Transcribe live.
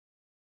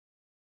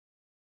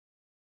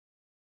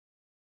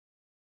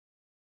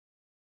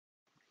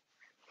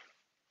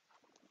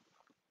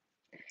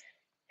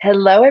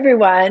Hello,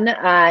 everyone.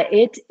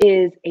 It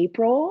is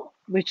April,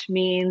 which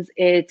means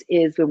it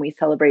is when we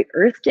celebrate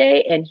Earth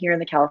Day. And here in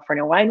the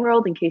California wine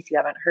world, in case you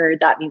haven't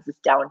heard, that means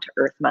it's Down to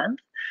Earth Month.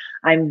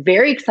 I'm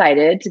very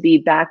excited to be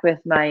back with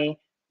my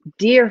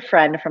dear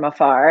friend from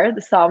afar,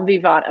 the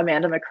Sommelier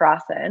Amanda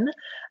McCrossin.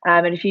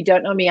 And if you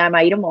don't know me, I'm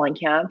Aida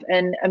Mollenkamp.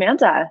 And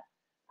Amanda,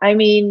 I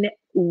mean,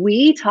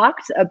 we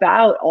talked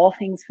about all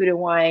things food and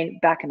wine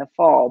back in the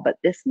fall, but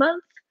this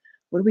month,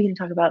 what are we going to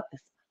talk about this?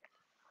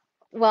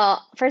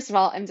 Well, first of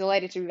all, I'm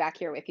delighted to be back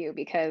here with you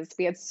because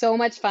we had so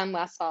much fun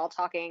last fall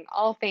talking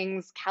all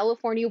things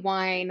California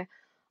wine,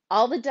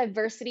 all the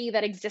diversity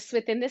that exists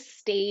within this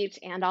state,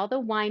 and all the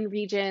wine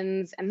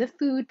regions and the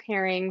food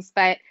pairings.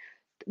 But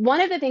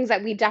one of the things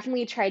that we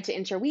definitely tried to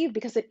interweave,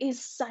 because it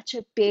is such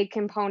a big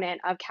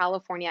component of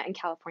California and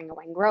California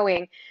wine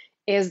growing,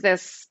 is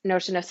this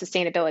notion of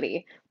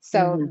sustainability.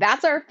 So Mhm.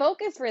 that's our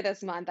focus for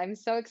this month. I'm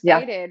so Yeah.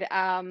 excited.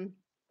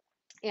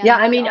 Yeah,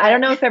 And I we mean, I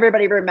don't are, know if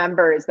everybody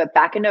remembers, but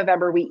back in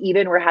November, we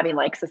even were having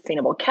like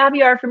sustainable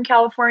caviar from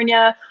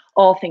California,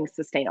 all things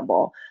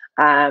sustainable.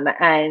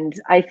 And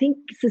I think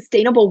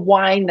sustainable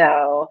wine,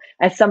 though,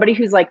 as somebody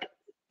who's like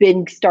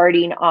been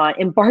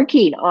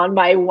embarking on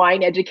my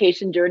wine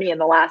education journey in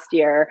the last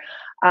year,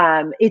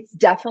 it's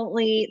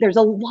definitely, there's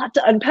a lot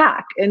to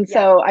unpack. And yeah,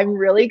 so I'm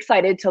really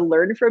excited to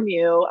learn from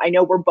you. I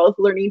know we're both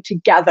learning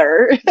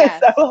together.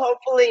 yes. So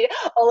hopefully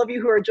all of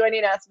you who are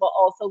joining us will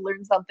also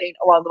learn something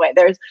along the way.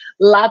 There's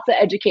lots of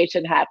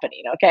education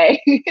happening.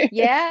 Okay.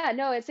 Yeah,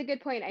 no, it's a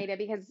good point, Ida,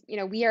 because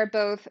we are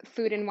both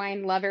food and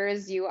wine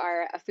lovers. You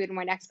are a food and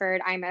wine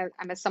expert. I'm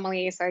a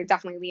sommelier, so I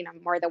definitely lean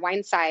on more the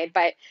wine side.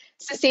 But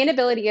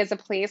sustainability is a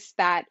place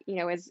that,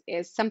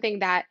 is something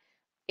that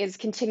is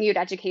continued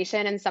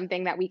education and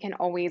something that we can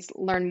always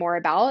learn more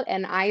about.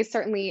 And I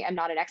certainly am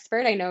not an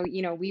expert. I know,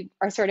 we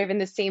are sort of in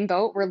the same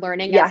boat. We're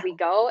learning as Yeah. we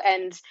go.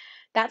 And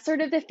that's sort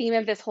of the theme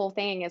of this whole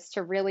thing is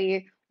to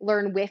really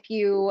learn with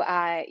you,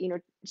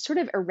 sort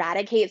of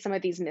eradicate some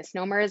of these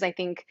misnomers. I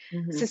think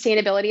Hmm.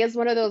 sustainability is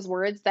one of those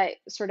words that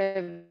sort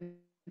of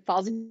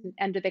falls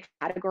under the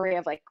category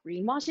of like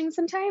greenwashing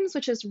sometimes,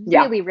 which is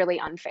Yeah. really, really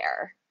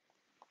unfair.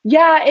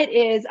 Yeah, it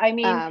is. I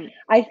mean, Um,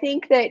 I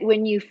think that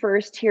when you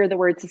first hear the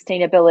word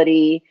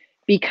sustainability,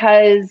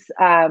 because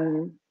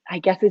I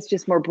guess it's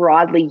just more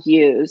broadly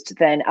used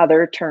than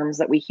other terms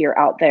that we hear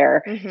out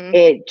there, mhm.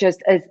 it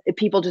just as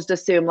people just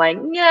assume like,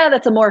 yeah,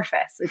 that's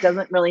amorphous. It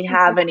doesn't really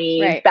have any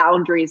Right.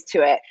 boundaries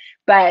to it.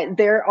 But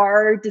there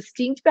are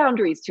distinct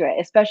boundaries to it,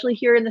 especially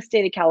here in the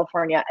state of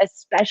California,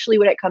 especially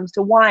when it comes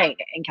to wine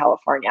in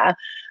California.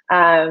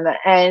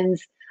 And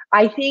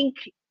I think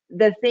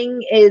the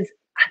thing is,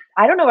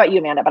 I don't know about you,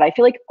 Amanda, but I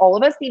feel like all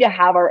of us need to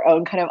have our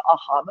own kind of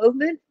aha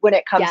moment when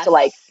it comes to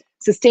like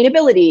Yes.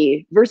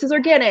 sustainability versus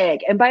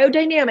organic and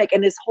biodynamic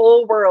and this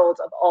whole world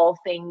of all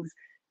things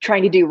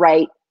trying to do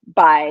right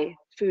by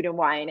food and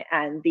wine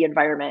and the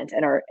environment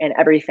and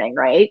everything,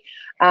 right?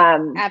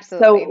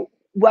 Absolutely. So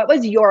what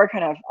was your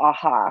kind of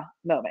aha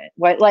moment?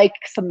 What like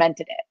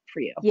cemented it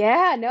for you?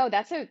 Yeah, no,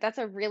 that's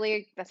a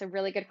really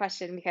good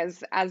question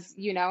because as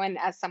you know, and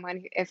as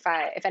someone if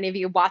any of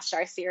you watched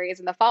our series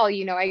in the fall,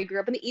 I grew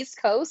up in the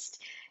East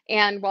Coast,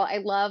 and while I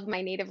love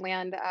my native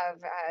land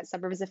of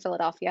suburbs of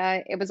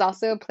Philadelphia, it was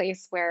also a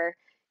place where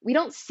we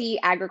don't see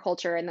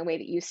agriculture in the way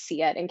that you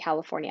see it in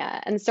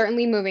California. And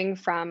certainly moving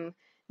from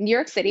New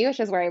York City, which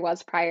is where I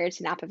was prior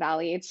to Napa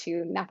Valley,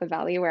 to Napa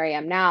Valley, where I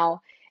am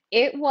now,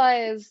 it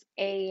was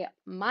a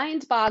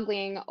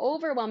mind-boggling,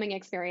 overwhelming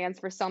experience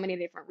for so many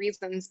different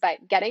reasons,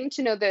 but getting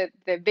to know the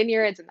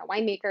vineyards and the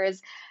winemakers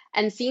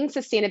and seeing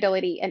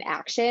sustainability in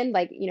action,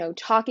 like,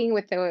 talking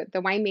with the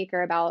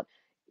winemaker about,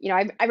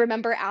 I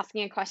remember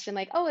asking a question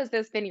like, "Oh, is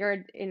this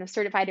vineyard,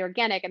 certified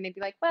organic?" And they'd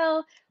be like,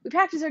 "Well, we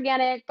practice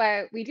organic,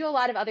 but we do a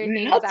lot of other We're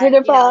things not that,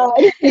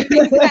 certified.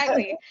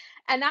 exactly."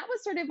 And that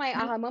was sort of my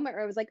aha moment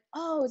where I was like,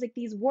 "Oh, it was like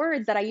these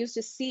words that I used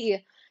to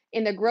see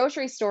in the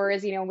grocery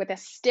stores, with a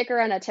sticker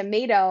on a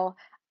tomato,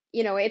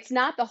 it's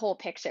not the whole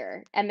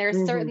picture. And there's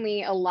Hmm.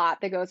 certainly a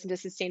lot that goes into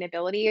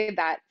sustainability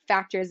that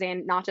factors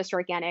in not just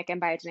organic and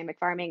biodynamic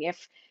farming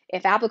if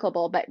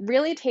applicable, but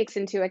really takes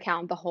into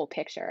account the whole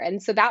picture.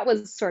 And so that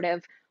was sort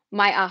of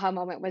my aha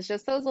moment was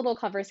just those little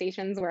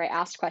conversations where I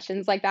asked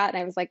questions like that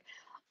and I was like,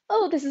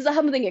 "Oh, this is a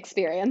humbling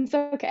experience."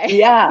 Okay.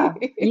 Yeah,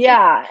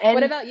 yeah,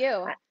 What about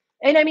you?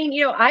 and I mean,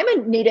 I'm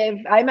a native.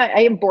 I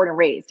am born and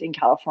raised in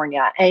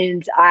California,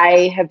 and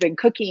I have been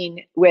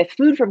cooking with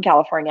food from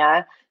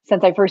California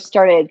since I first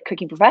started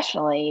cooking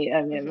professionally.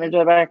 I mean,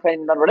 Hmm. back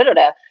in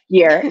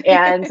year,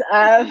 and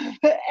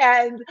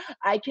and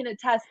I can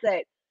attest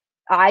that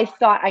I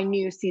thought I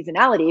knew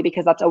seasonality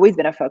because that's always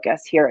been a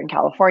focus here in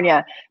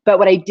California. But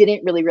what I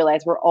didn't really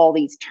realize were all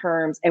these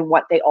terms and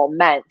what they all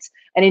meant.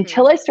 And Hmm.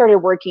 until I started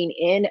working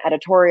in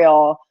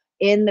editorial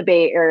in the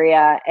Bay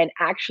Area and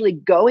actually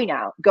going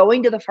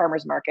to the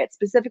farmers market,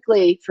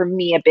 specifically for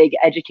me, a big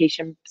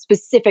education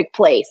specific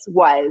place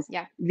was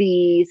Yeah.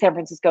 the San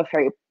Francisco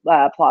Ferry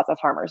Plaza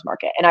Farmers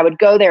Market. And I would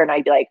go there and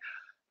I'd be like,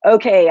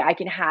 okay, I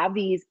can have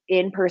these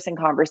in person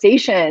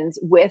conversations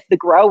with the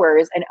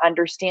growers and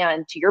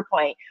understand, to your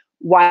point,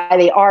 why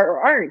they are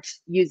or aren't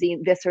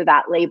using this or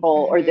that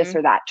label or this Hmm.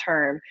 or that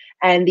term.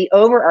 And the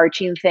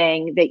overarching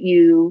thing that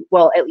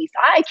well, at least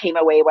I came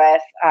away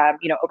with,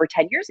 over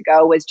 10 years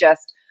ago was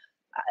just,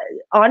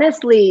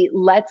 honestly,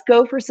 let's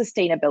go for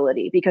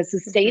sustainability, because Hmm.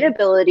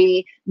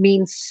 sustainability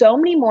means so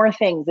many more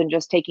things than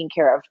just taking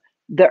care of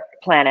the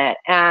planet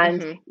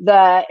and Hmm.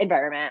 the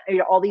environment,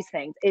 all these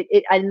things.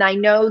 And I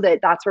know that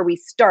that's where we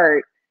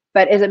start.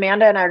 But as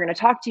Amanda and I are going to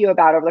talk to you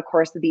about over the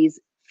course of these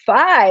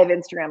 5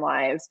 Instagram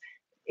lives,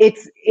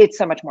 it's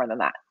so much more than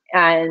that.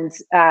 And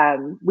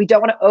we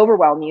don't want to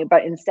overwhelm you,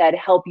 but instead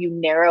help you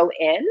narrow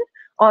in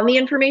on the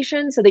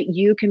information so that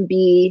you can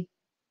be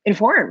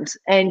informed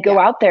and go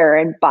Yeah. out there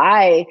and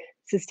buy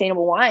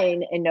sustainable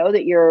wine and know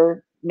that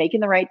you're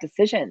making the right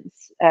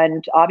decisions,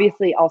 and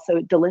obviously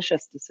also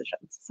delicious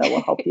decisions. So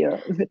we'll help you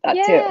with that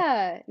too.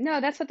 Yeah,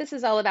 no, that's what this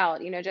is all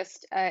about,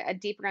 just a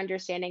deeper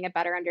understanding, a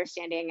better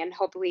understanding, and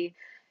hopefully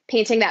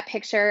painting that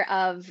picture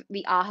of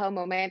the aha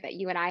moment that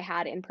you and I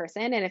had in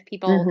person. And if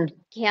people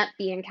Mm-hmm. can't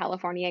be in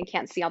California and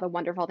can't see all the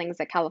wonderful things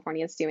that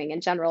California is doing in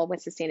general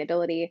with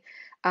sustainability,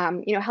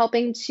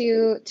 helping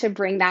to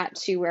bring that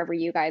to wherever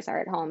you guys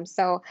are at home.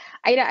 So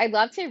I'd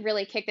love to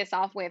really kick this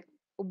off with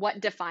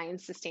what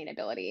defines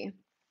sustainability.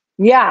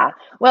 Yeah.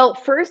 Well,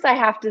 first, I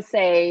have to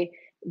say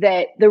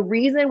that the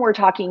reason we're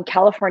talking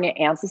California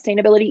and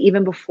sustainability,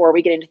 even before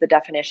we get into the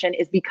definition,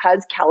 is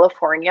because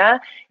California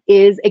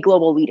is a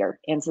global leader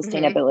in Hmm.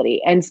 sustainability.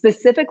 And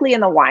specifically in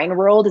the wine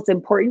world, it's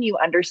important you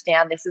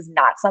understand this is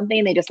not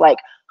something they just like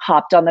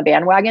hopped on the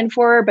bandwagon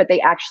for, but they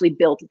actually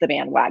built the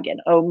bandwagon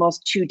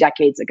almost 2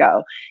 decades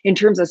ago in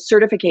terms of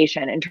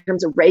certification, in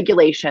terms of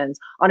regulations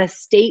on a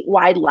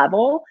statewide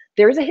level.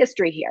 There's a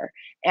history here.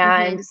 Hmm.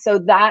 And so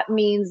that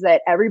means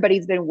that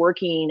everybody's been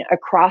working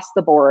across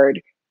the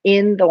board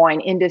in the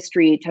wine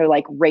industry to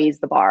like raise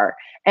the bar.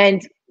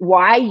 And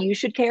why you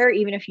should care,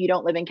 even if you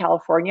don't live in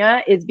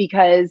California, is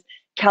because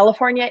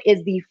California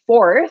is the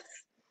fourth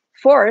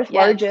Yes,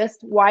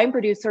 largest wine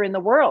producer in the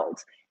world.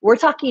 We're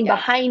talking yes.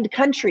 behind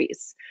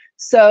countries.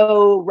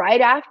 So right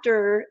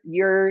after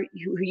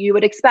you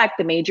would expect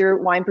the major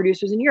wine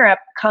producers in Europe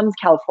comes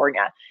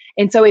California.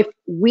 And so if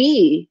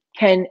we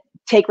can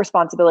take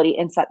responsibility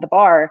and set the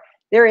bar,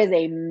 there is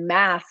a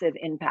massive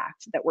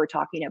impact that we're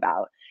talking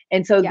about.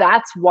 And so Yeah.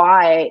 that's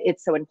why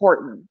it's so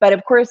important. But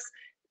of course,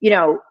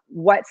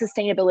 what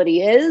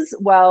sustainability is,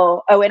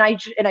 well, and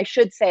I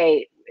should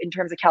say, in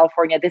terms of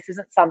California, this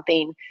isn't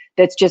something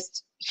that's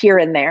just here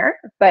and there,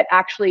 but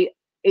actually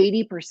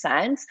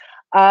 80%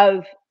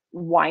 of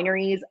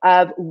wineries,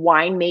 of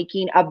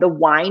winemaking, of the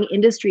wine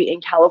industry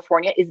in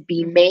California is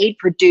being Hmm. made,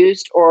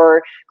 produced,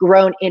 or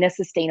grown in a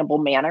sustainable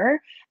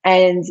manner.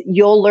 And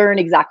you'll learn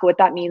exactly what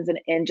that means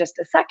in just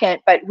a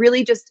second. But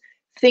really just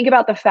think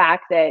about the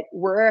fact that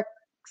we're a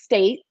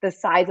state the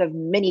size of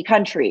many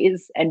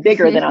countries and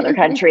bigger than other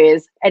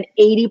countries, and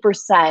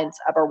 80%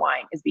 of our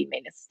wine is being made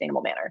in a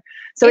sustainable manner.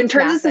 So in It's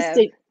terms of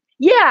massive.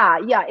 yeah,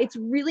 it's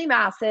really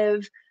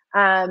massive.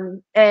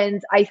 And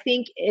I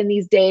think in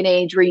these day and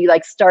age where you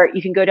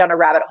can go down a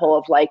rabbit hole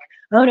of like,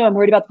 oh no, I'm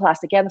worried about the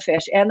plastic and the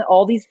fish and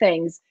all these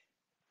things.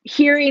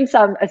 Hearing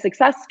a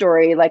success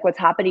story like what's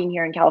happening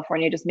here in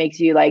California just makes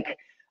you like,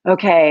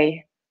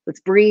 okay, let's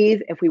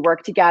breathe. If we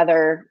work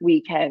together,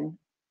 we can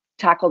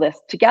tackle this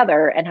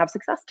together and have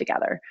success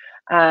together.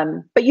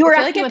 But you I were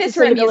feel like asking if what this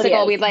were a sustainability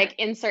musical, is. we'd like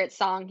insert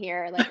song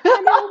here, like,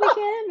 I know we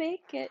can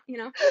make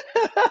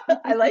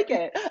I like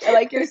it. it. I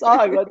like your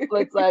song.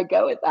 Let's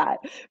go with that.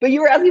 But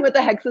you were asking what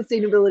the heck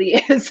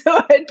sustainability is.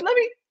 So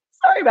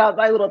sorry about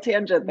my little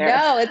tangent there.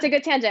 No, it's a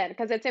good tangent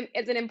because it's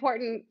an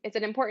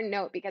important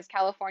note because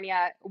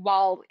California,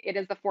 while it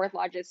is the fourth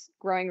largest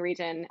growing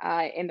region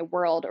in the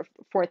world, or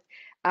fourth,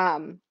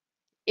 um,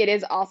 it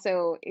is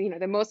also,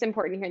 the most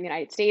important here in the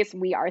United States.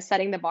 We are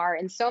setting the bar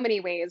in so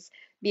many ways,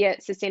 be it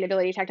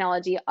sustainability,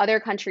 technology. Other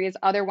countries,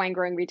 other wine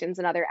growing regions,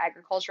 and other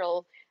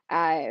agricultural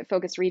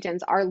focused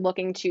regions are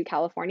looking to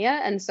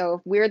California. And so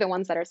if we're the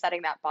ones that are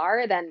setting that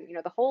bar, then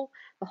the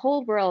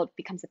whole world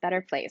becomes a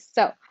better place.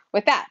 So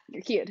with that,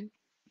 you're cued.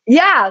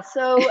 Yeah.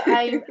 So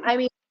I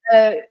mean,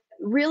 uh,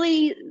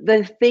 really,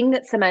 the thing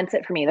that cements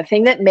it for me, the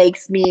thing that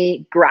makes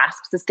me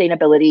grasp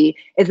sustainability,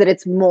 is that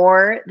it's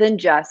more than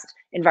just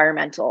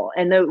environmental.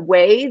 And the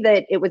way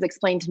that it was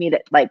explained to me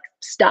that like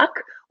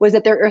stuck was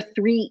that there are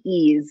 3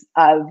 E's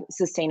of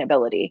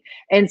sustainability.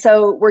 And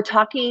so we're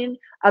talking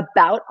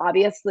about,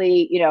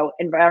 obviously,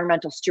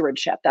 environmental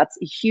stewardship. That's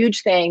a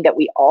huge thing that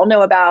we all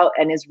know about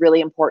and is really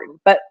important.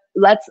 But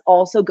let's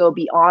also go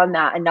beyond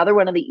that. Another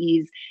one of the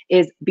E's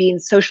is being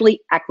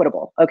socially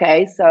equitable.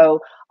 Okay. Mhm. So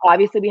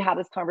obviously we have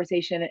this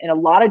conversation in a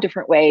lot of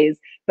different ways,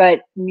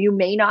 but you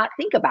may not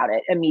think about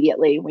it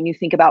immediately when you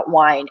think about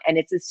wine. And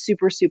it's a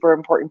super, super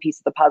important piece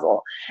of the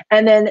puzzle.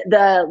 And then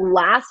the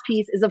last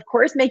piece is, of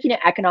course, making it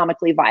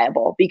economically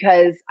viable,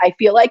 because I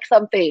feel like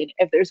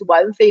if there's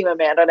one theme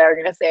Amanda and I are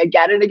going to say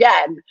again and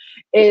again,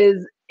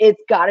 is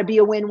it's got to be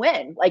a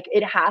win-win. Like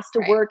it has to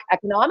Right. work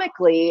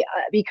economically,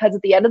 because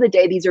at the end of the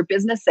day, these are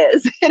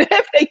businesses. And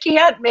if they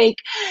can't make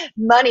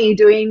money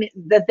doing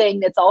the thing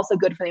that's also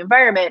good for the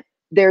environment,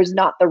 there's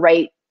not the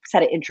right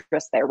set of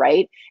interests there,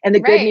 right? And the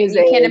good Right. And news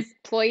you can't is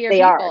employ your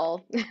they are.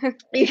 people.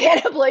 You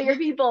can't employ your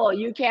people.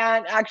 You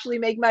can't actually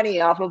make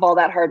money off of all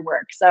that hard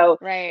work. So,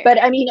 Right.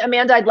 but I mean,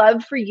 Amanda, I'd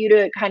love for you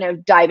to kind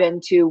of dive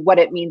into what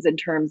it means in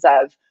terms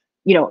of,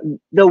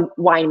 the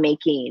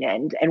winemaking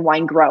and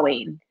wine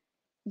growing.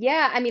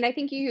 Yeah, I mean, I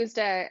think you used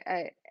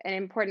an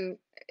important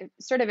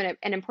sort of an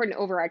important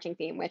overarching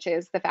theme, which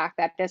is the fact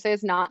that this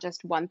is not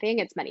just one thing,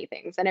 it's many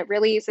things. And it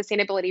really,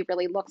 sustainability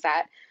really looks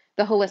at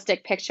the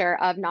holistic picture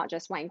of not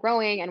just wine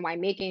growing and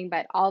winemaking,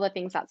 but all the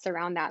things that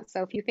surround that.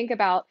 So if you think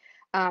about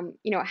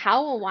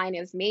how a wine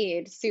is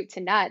made, soup to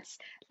nuts,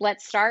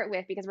 let's start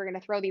with, because we're going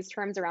to throw these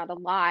terms around a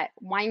lot,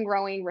 wine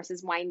growing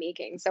versus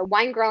winemaking. So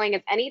wine growing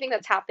is anything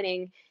that's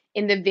happening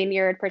in the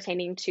vineyard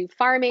pertaining to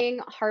farming,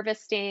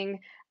 harvesting,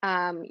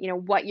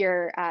 what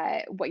you're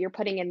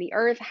putting in the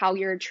earth, how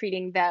you're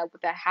treating the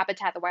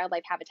habitat, the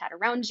wildlife habitat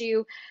around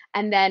you,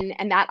 and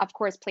that of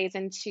course plays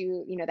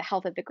into the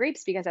health of the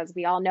grapes, because as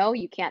we all know,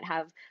 you can't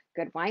have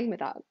good wine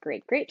without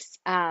great grapes.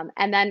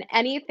 And then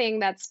anything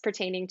that's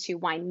pertaining to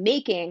wine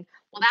making,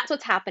 well, that's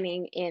what's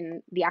happening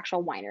in the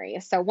actual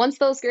winery. So once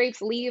those grapes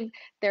leave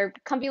their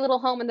comfy little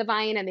home in the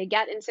vine and they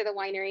get into the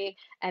winery,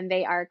 and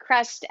they are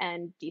crushed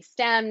and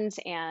destemmed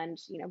and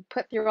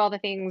put through all the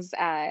things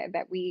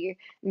that we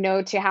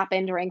know to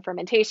happen during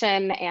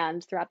fermentation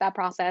and throughout that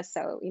process.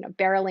 So,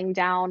 barreling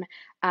down,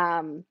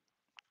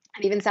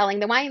 and even selling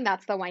the wine,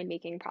 that's the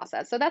winemaking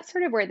process. So that's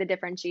sort of where the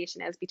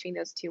differentiation is between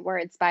those two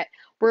words. But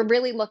we're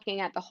really looking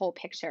at the whole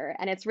picture.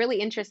 And it's really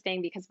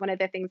interesting because one of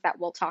the things that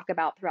we'll talk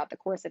about throughout the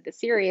course of the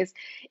series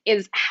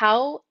is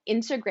how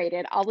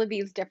integrated all of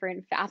these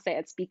different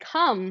facets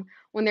become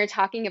when they're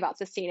talking about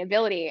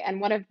sustainability.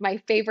 And one of my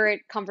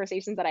favorite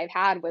conversations that I've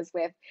had was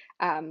with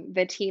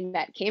the team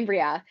at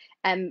Cambria,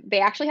 and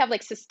they actually have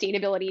like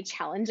sustainability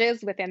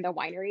challenges within the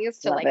wineries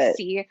to Love like it.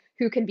 see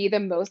who can be the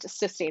most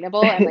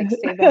sustainable and like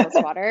save the most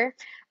water,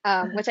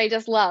 which I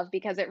just love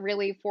because it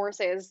really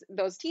forces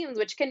those teams,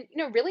 which can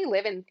really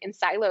live in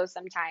silos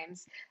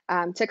sometimes,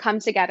 to come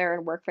together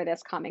and work for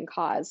this common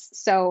cause.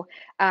 So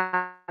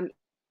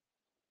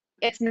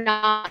it's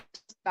not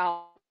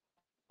about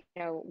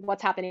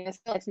what's happening.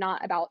 It's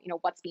not about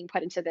what's being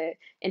put into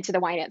the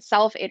wine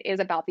itself. It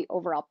is about the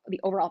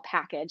overall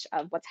package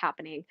of what's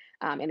happening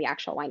in the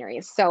actual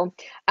wineries. So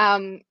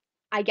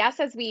I guess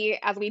as we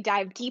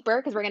dive deeper,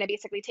 because we're going to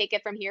basically take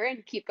it from here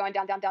and keep going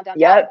down, down, down, down,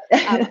 down.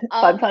 Yep. Fun,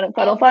 Of funnel,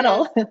 funnel, of the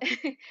funnel.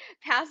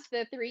 past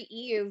the three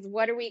E's,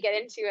 what do we get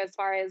into as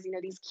far as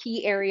these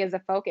key areas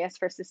of focus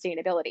for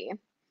sustainability?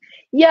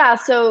 Yeah,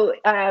 so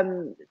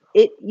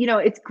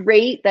it's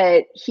great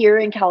that here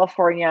in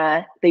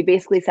California they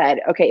basically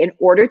said, okay, in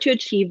order to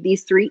achieve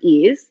these three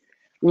E's,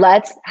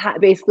 let's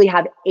basically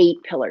have 8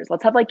 pillars.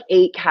 Let's have like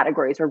 8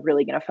 categories we're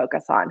really going to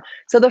focus on.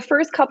 So the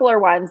first couple are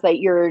ones that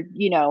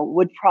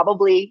would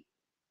probably,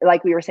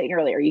 like we were saying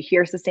earlier, you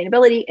hear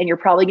sustainability and you're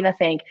probably going to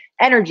think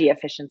energy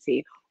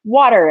efficiency,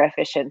 water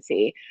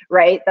efficiency,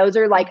 right? Those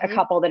are like a Hmm.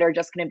 couple that are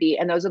just going to be,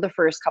 and those are the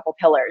first couple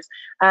pillars.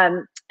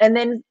 And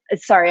then,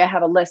 sorry, I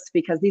have a list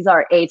because these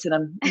are 8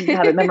 and I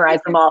haven't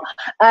memorized them all.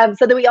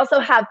 So then we also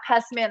have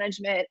pest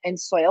management and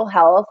soil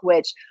health,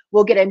 which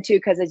we'll get into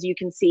because as you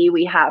can see,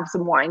 we have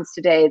some wines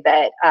today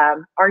that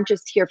aren't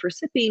just here for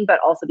sipping, but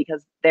also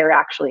because they're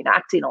actually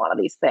enacting a lot of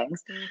these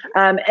things.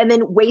 Hmm. And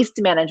then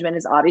waste management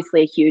is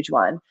obviously a huge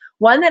one.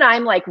 One that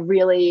I'm like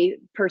really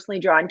personally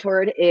drawn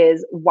toward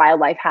is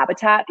wildlife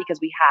habitat, because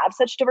we have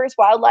such diverse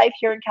wildlife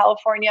here in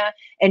California,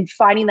 and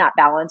finding that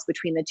balance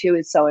between the two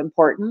is so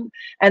important.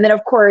 And then,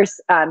 of course,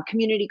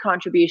 community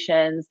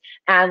contributions.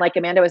 And like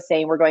Amanda was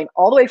saying, we're going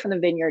all the way from the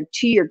vineyard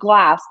to your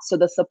glass. So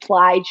the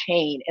supply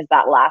chain is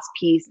that last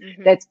piece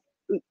Hmm. that's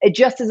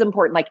just as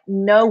important. Like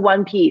no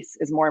one piece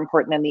is more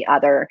important than the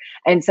other.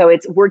 And so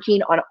it's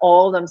working on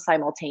all of them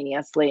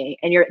simultaneously.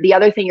 And the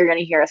other thing you're going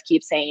to hear us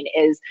keep saying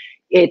is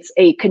it's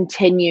a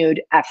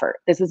continued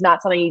effort. This is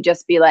not something you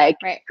just be like,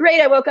 Right.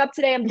 great, I woke up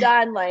today, I'm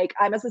done. Like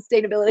I'm a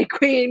sustainability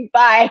queen.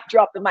 Bye,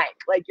 drop the mic.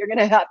 Like you're going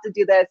to have to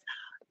do this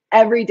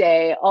every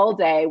day, all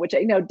day, which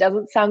I know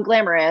doesn't sound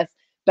glamorous,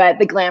 but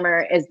the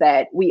glamour is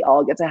that we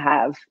all get to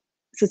have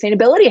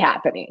sustainability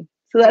happening.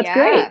 So that's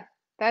great. Yeah,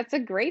 that's a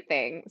great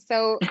thing.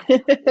 So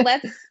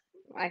let's,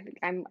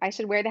 I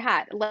should wear the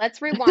hat.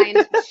 Let's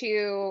rewind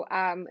to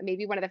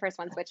maybe one of the first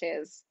ones, which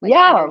is like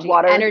Yeah, energy,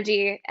 water.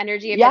 energy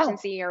Yeah.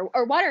 efficiency,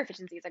 or water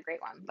efficiency is a great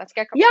one. Let's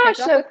Yeah, kick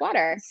it off so with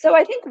water. so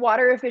I think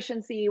water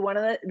efficiency, one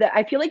of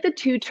I feel like the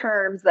two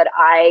terms that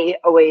I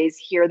always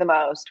hear the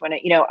most when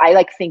I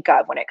like think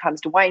of when it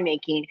comes to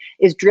winemaking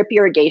is drip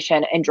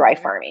irrigation and dry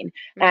Hmm. farming.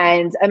 Hmm.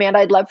 And Amanda,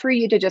 I'd love for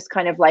you to just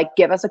kind of like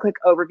give us a quick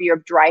overview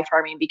of dry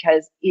farming,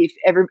 because if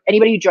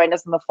anybody who joined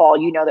us in the fall,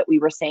 you know that we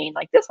were saying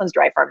like this one's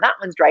dry farm, that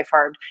one's dry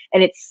farmed,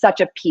 and it's such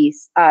a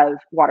piece of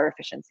water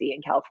efficiency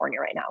in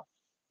California right now.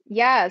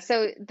 Yeah,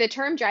 so the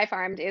term dry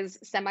farmed is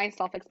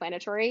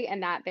semi-self-explanatory in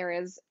that there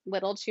is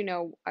little to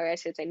no, or I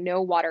should say,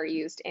 no water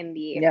used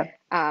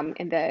um,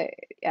 in the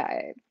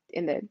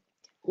in the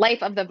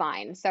life of the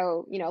vine.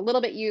 So, a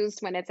little bit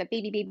used when it's a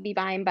baby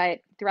vine, but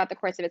throughout the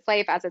course of its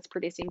life, as it's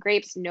producing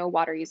grapes, no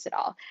water used at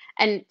all.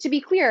 And to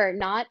be clear,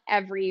 not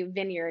every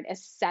vineyard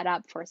is set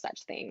up for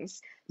such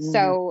things. Hmm.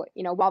 So,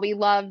 while we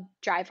love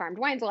dry farmed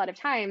wines a lot of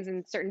times,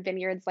 in certain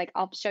vineyards, like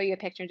I'll show you a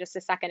picture in just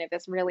a second of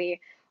this really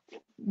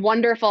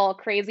wonderful,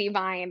 crazy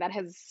vine that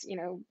has,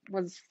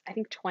 was I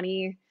think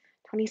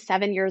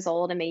 27 years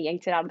old, and they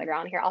yanked it out of the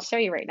ground. Here, I'll show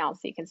you right now so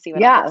you can see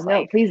what it Yeah, looks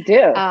no, like. please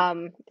do.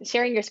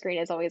 Sharing your screen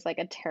is always like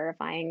a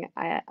terrifying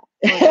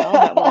ordeal,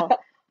 but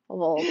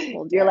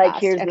we'll do You're our like,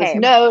 best. here's this Okay.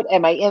 note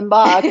in my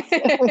inbox.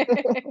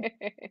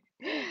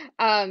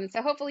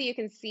 So hopefully you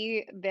can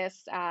see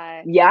this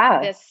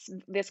Yeah,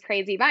 this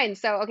crazy vine.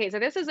 So okay, so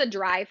this is a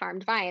dry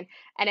farmed vine,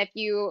 and if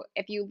you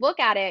look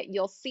at it,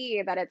 you'll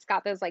see that it's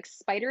got those like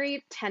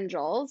spidery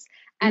tendrils,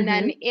 and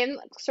then hmm, in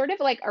sort of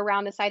like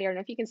around the side here, I don't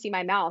know if you can see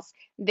my mouse.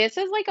 This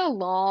is like a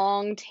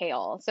long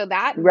tail. So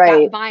that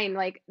right. vine,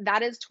 like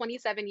that is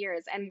 27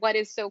 years. And what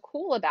is so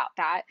cool about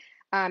that,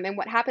 and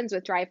what happens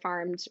with dry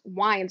farmed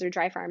wines or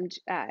dry farmed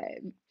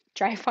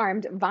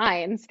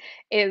vines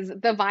is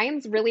the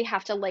vines really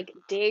have to like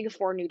dig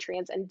for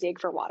nutrients and dig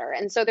for water.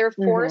 And so they're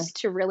Hmm. forced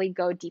to really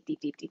go deep, deep,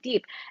 deep, deep,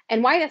 deep.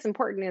 And why that's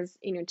important is,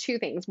 two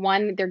things.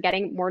 One, they're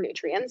getting more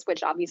nutrients,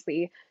 which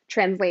obviously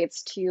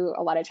translates to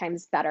a lot of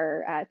times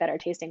better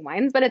tasting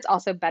wines, but it's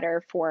also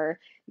better for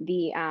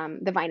the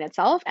vine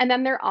itself. And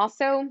then they're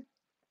also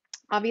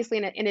obviously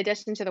in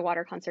addition to the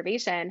water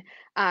conservation,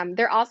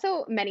 they're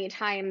also many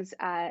times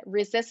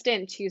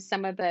resistant to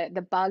some of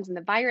the bugs and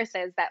the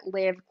viruses that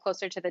live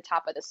closer to the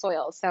top of the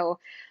soil. So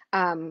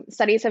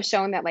studies have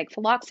shown that like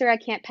phylloxera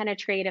can't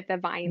penetrate if the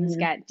vines Hmm.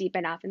 get deep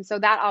enough. And so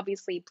that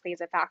obviously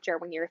plays a factor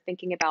when you're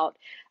thinking about,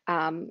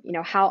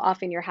 how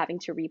often you're having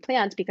to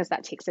replant, because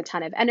that takes a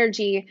ton of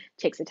energy,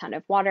 takes a ton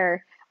of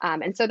water.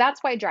 And so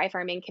that's why dry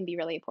farming can be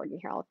really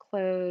important here. I'll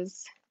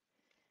close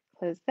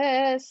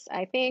this,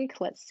 I think.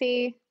 Let's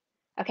see.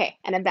 Okay,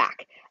 and I'm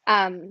back.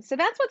 So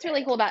that's what's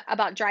really cool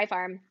about dry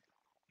farm,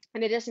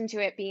 in addition to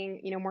it being,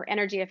 more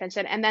energy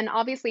efficient. And then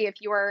obviously if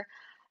you're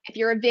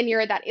a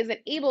vineyard that isn't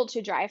able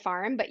to dry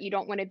farm, but you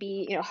don't want to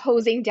be,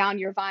 hosing down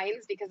your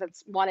vines, because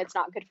it's one, it's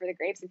not good for the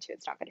grapes, and two,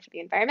 it's not good for the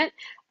environment.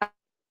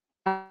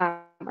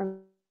 Or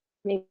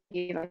maybe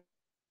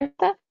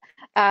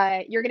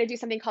you're going to do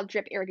something called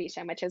drip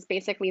irrigation, which is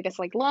basically this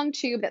like long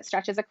tube that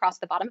stretches across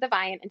the bottom of the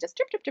vine and just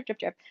drip, drip, drip, drip,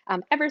 drip,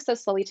 ever so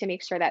slowly, to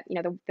make sure that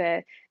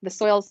the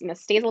soils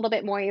stays a little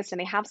bit moist and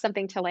they have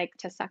something to like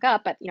to suck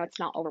up, but it's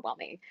not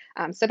overwhelming.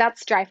 So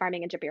that's dry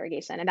farming and drip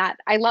irrigation, and that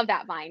I love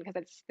that vine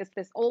because it's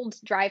this old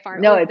dry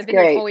farm. No, The it's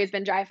vineyard's great. always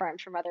been dry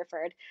farmed from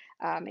Rutherford,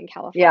 in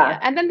California. Yeah.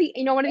 And then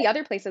one of the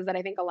other places that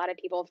I think a lot of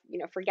people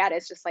forget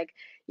is just like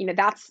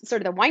that's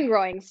sort of the wine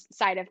growing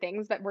side of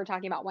things, but we're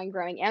talking about wine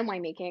growing and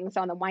winemaking.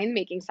 So on the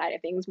winemaking side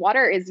of things,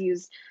 water is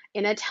used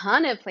in a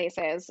ton of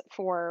places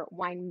for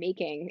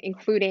winemaking,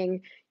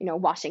 including,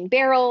 washing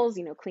barrels,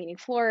 cleaning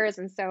floors.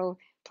 And so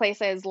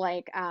places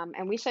like,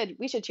 and we should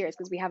cheers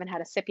because we haven't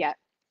had a sip yet.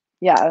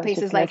 Yeah, I was just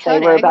Places gonna like say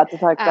we're Honig, about to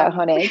talk about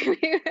Honig.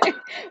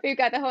 we've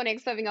got the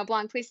Honig Sauvignon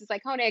Blanc. Places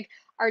like Honig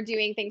are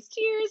doing things,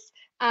 cheers,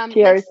 like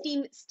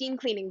Cheers. steam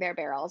cleaning their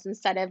barrels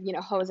instead of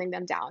hosing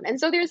them down. And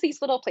so there's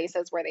these little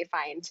places where they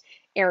find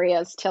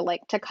areas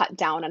to cut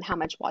down on how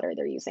much water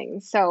they're using.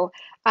 So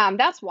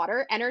that's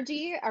water.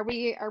 Energy. Are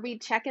we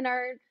checking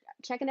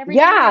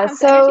everything when it Yeah, comes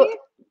to energy?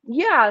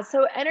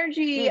 so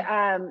energy,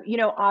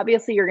 Mm,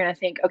 obviously you're going to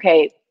think,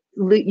 okay,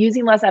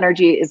 using less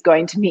energy is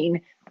going to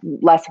mean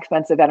less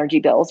expensive energy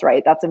bills,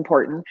 right? That's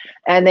important.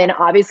 And then yep.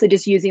 obviously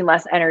just using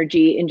less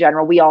energy in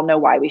general, we all know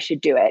why we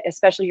should do it,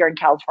 especially here in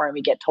California.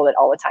 We get told it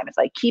all the time. It's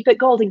like, keep it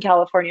gold in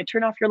California,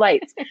 turn off your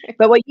lights.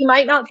 But what you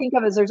might not think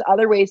of is there's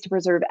other ways to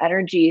preserve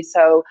energy.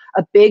 So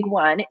a big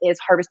one is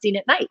harvesting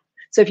at night.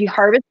 So if you Yes.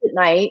 harvest at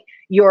night,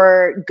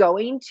 you're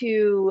going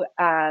to,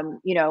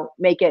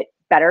 make it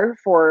better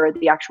for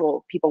the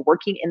actual people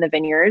working in the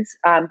vineyards.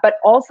 But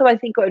also, I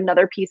think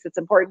another piece that's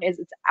important is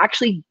it's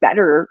actually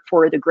better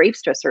for the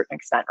grapes to a certain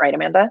extent, right,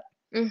 Amanda?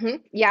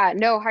 Yeah,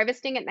 no,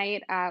 harvesting at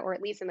night, or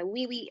at least in the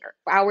wee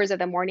hours of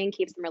the morning,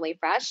 keeps them really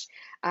fresh,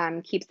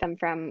 keeps them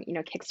from,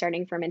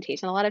 kickstarting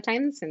fermentation a lot of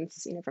times,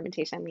 since,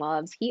 fermentation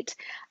loves heat,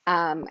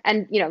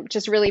 and,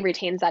 just really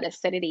retains that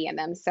acidity in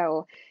them.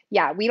 So,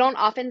 yeah, we don't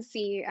often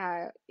see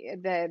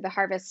the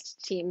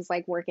harvest teams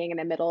like working in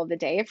the middle of the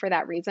day for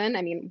that reason.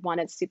 I mean, one,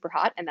 it's super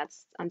hot and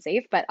that's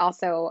unsafe, but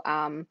also,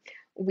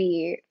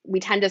 we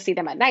tend to see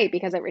them at night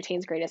because it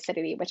retains great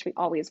acidity, which we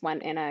always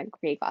want in a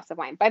great glass of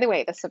wine. By the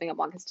way, the Sauvignon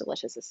Blanc has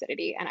delicious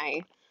acidity, and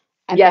I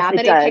am Yes, mad it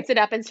that I does. picked it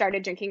up and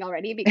started drinking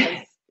already, because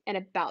in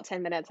about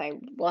 10 minutes I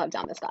will have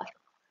done this stuff.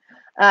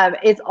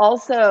 It's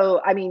also,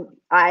 I mean,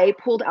 I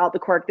pulled out the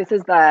cork. This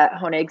is the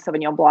Honig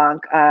Sauvignon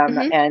Blanc,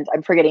 Hmm. and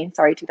I'm forgetting,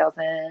 sorry,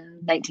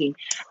 2019.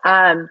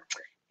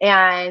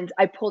 And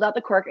I pulled out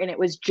the cork, and it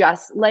was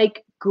just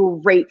like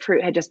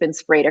grapefruit had just been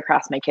sprayed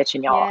across my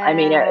kitchen, y'all. I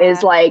mean, it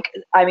is Yeah, like,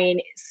 I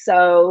mean,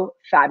 so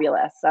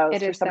fabulous. So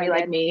it for is so somebody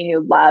like good. me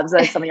who loves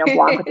a Sauvignon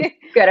Blanc with a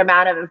good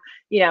amount of,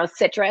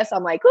 citrus,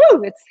 I'm like,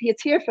 ooh,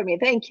 it's here for me.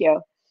 Thank you.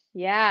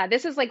 Yeah,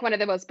 this is like one of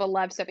the most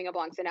beloved Sauvignon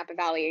Blancs in Napa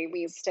Valley.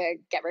 We used to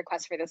get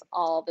requests for this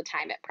all the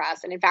time at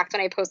press. And in fact,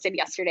 when I posted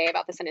yesterday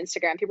about this on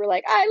Instagram, people were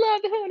like, "I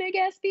love the Honig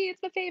SB,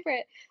 it's my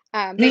favorite."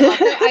 They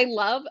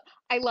also,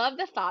 I love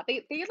the thought.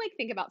 They like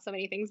think about so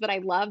many things, but I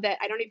love that.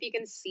 I don't know if you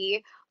can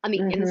see on the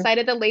Hmm. inside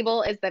of the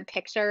label is the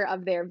picture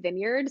of their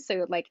vineyard.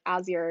 So like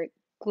as you're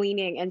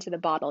gleaning into the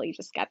bottle, you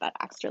just get that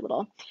extra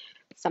little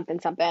something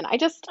something.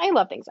 I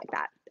love things like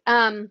that.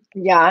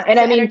 Yeah. And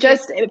So I mean, energy.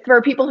 just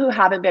for people who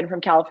haven't been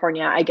from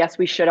California, I guess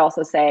we should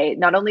also say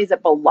not only is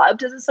it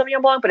beloved as a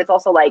Sauvignon Blanc, but it's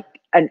also like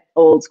an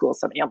old school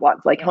Sauvignon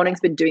Blanc. Like Yeah, Honig's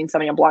been doing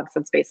Sauvignon Blanc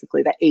since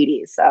basically the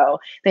 80s. So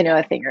they know yeah.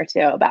 a thing or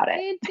two about it.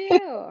 They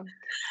do.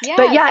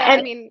 But Yeah, yeah. so I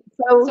And mean,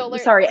 so,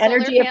 sorry, solar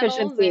energy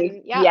panels efficiency.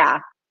 and yeah. Yeah.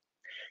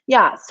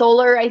 Yeah,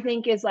 solar I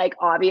think is like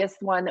obvious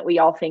one that we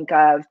all think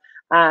of.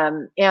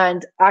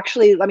 And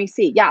actually, let me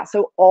see. Yeah,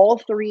 so all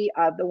three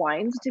of the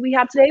wines do we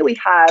have today? We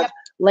have Yep.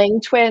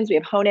 Lange twins, we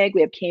have Honig, we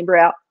have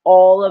Cambria.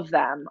 All of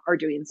them are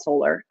doing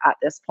solar at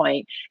this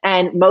point,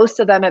 and most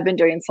of them have been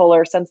doing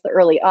solar since the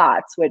early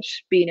aughts,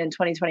 which being in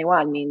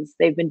 2021 means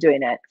they've been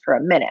doing it for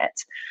a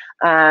minute.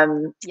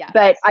 Yes.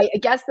 But I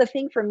guess the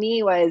thing for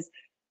me was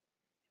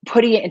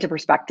putting it into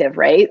perspective,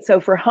 right? So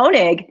for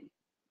Honig,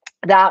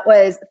 that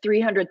was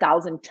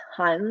 300,000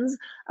 tons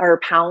or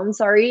pounds,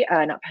 sorry,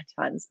 not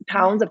tons,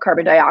 pounds of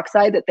carbon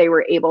dioxide that they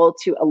were able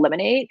to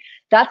eliminate.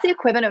 That's the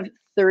equivalent of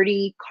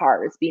 30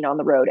 cars being on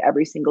the road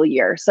every single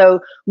year. So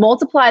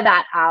multiply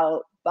that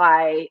out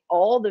by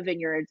all the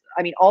vineyards,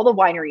 I mean, all the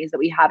wineries that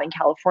we have in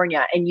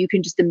California, and you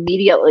can just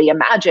immediately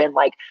imagine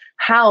like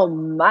how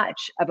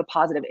much of a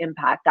positive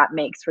impact that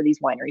makes for these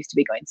wineries to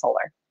be going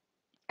solar.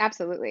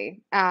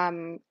 Absolutely.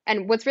 And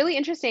what's really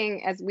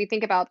interesting as we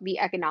think about the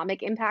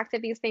economic impact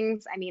of these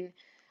things, I mean,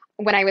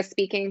 when I was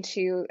speaking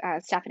to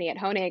Stephanie at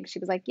Honig, she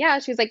was like, "Yeah,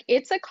 she was like,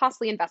 it's a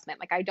costly investment.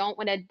 Like, I don't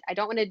want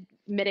to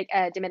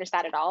diminish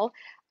that at all."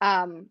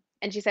 And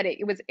she said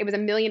it was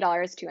 $1 million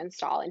to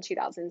install in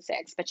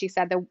 2006, but she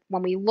said that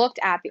when we looked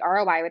at the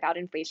ROI without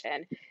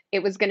inflation,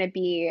 it was going to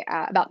be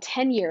about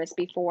 10 years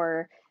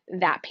before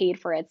that paid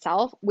for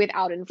itself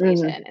without Hmm.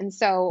 inflation. And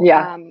so,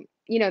 Yeah.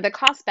 the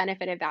cost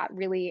benefit of that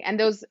really, and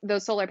those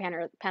solar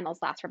panels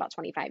last for about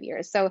 25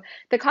 years. So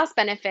the cost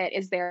benefit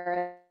is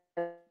there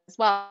as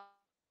well.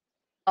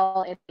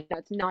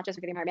 It's not just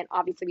for the environment.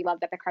 Obviously, we love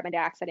that the carbon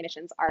dioxide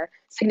emissions are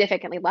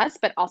significantly less,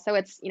 but also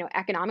it's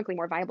economically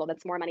more viable.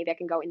 That's more money that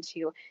can go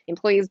into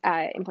employees'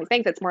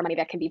 banks. That's more money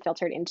that can be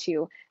filtered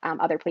into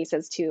other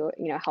places to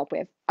help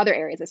with other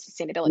areas of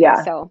sustainability.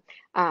 Yeah. So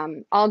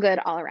all good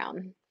all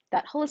around.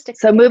 That holistic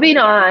So thinking once moving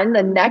again. on,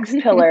 the next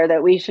pillar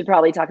that we should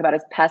probably talk about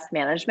is pest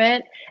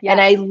management.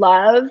 And I Yes.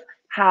 love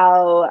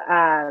how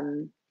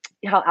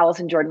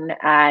Allison Jordan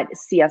at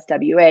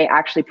CSWA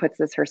actually puts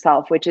this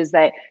herself, which is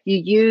that you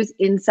use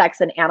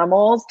insects and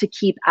animals to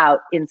keep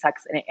out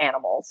insects and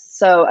animals.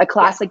 So a Yep.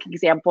 classic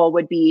example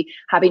would be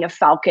having a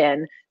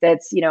falcon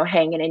that's,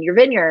 hanging in your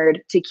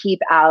vineyard to keep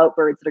out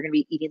birds that are going to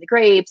be eating the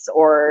grapes,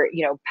 or,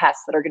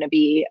 pests that are going to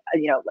be,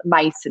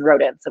 mice and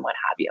rodents and what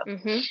have you.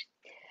 hmm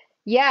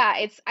Yeah,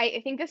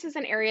 I think this is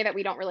an area that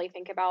we don't really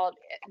think about,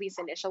 at least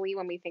initially,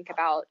 when we think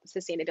about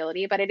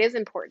sustainability, but it is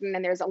important,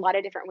 and there's a lot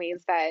of different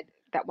ways that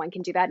one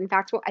can do that. In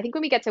fact, I think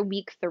when we get to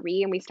week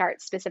 3 and we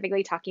start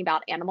specifically talking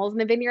about animals in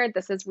the vineyard,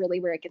 this is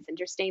really where it gets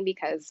interesting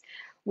because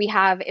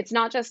it's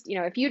not just,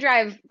 if you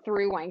drive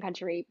through wine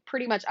country,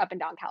 pretty much up and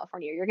down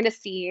California, you're going to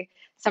see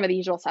some of the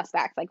usual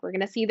suspects. Like we're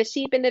going to see the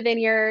sheep in the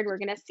vineyard, we're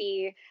going to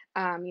see,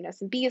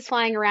 some bees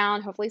flying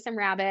around, hopefully some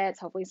rabbits,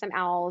 hopefully some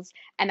owls,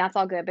 and that's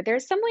all good. But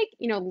there's some like,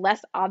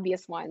 less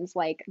obvious ones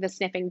like the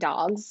sniffing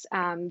dogs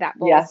that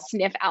will Yeah.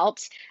 sniff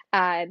out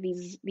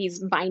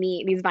these vine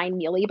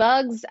mealy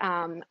bugs,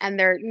 and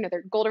they're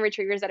golden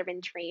retrievers that have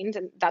been trained,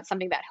 and that's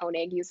something that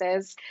Honig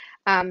uses.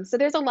 So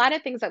there's a lot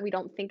of things that we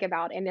don't think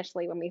about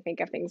initially when we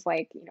think of things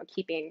like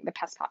keeping the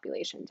pest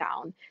population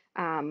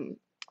down,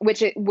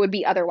 which it would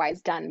be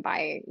otherwise done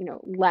by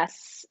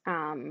less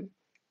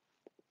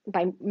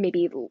by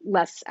maybe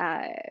less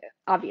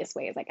obvious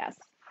ways, I guess.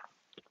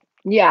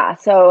 Yeah.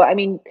 So, I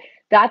mean,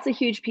 that's a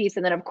huge piece.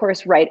 And then, of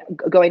course, right,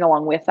 going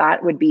along with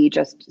that would be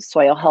just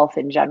soil health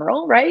in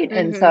general, right?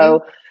 And Hmm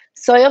so,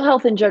 soil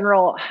health in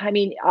general, I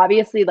mean,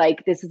 obviously,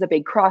 like this is a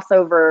big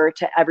crossover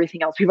to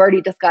everything else we've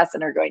already discussed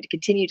and are going to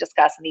continue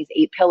discussing these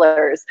 8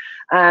 pillars.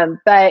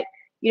 But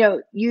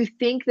you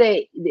think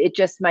that it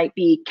just might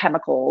be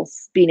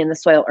chemicals being in the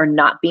soil or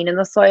not being in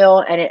the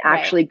soil, and it Right.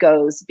 actually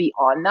goes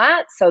beyond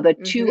that. So the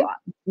two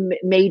hmm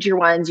major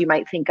ones you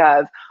might think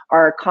of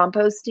are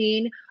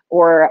composting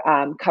or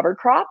cover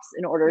crops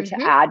in order to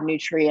hmm add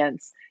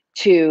nutrients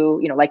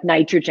to, like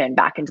nitrogen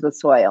back into the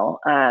soil.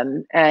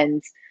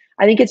 And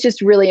I think it's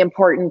just really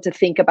important to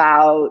think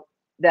about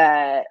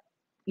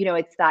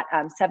it's that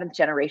seventh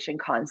generation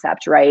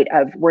concept, right?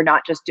 Of we're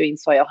not just doing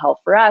soil health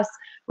for us,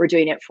 we're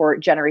doing it for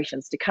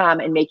generations to come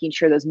and making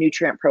sure those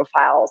nutrient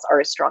profiles are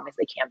as strong as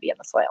they can be in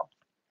the soil.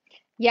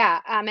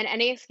 Yeah, and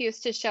any excuse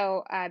to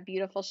show a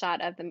beautiful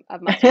shot of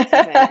mustard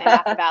season in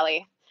Napa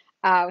Valley,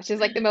 which is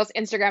like the most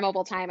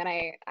Instagrammable time, and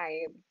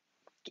I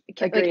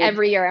like Agreed.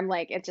 every year I'm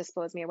like, it just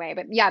blows me away.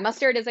 But yeah,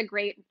 mustard is a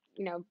great,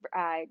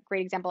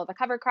 great example of a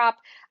cover crop.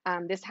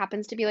 This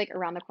happens to be like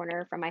around the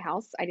corner from my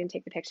house. I didn't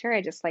take the picture.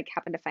 I just like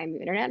happened to find the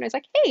internet and I was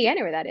like, hey, I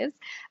know where that is.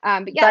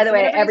 But yeah, By the so way,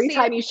 whenever you every see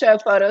time you show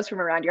photos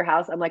from around your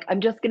house, I'm like,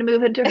 I'm just going to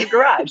move into her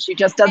garage. She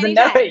just doesn't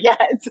know it anytime,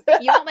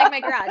 yet. you won't like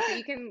my garage, but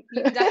you can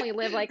definitely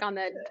live like on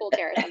the pool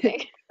chair or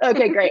something.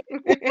 Okay, great.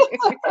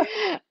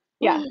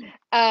 Yeah.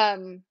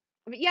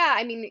 But yeah,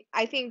 I mean,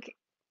 I think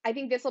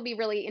this will be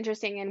really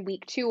interesting in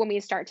week 2 when we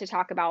start to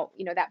talk about,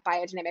 that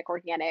biodynamic,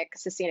 organic,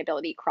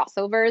 sustainability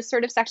crossovers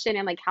sort of section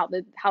and like how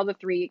the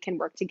three can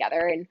work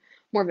together in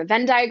more of a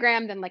Venn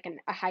diagram than like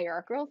a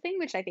hierarchical thing,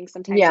 which I think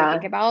sometimes we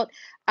think Yeah. about.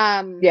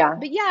 Yeah.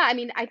 But yeah, I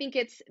mean, I think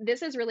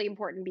this is really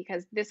important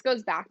because this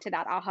goes back to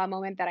that aha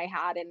moment that I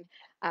had, and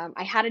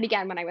I had it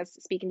again when I was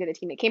speaking to the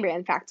team at Cambria.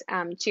 In fact,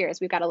 cheers,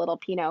 we've got a little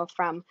Pinot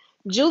from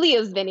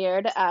Julia's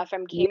vineyard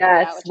from Cambria,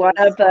 Yes. which One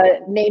is of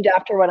the named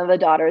after one of the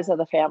daughters of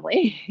the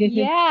family.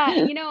 yeah,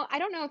 I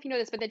don't know if you know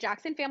this, but the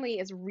Jackson family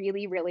is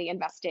really, really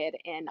invested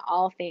in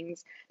all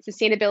things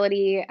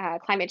sustainability,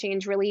 climate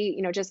change, really,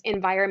 just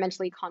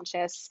environmentally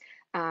conscious,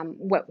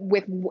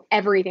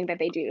 everything that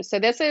they do. So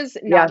this is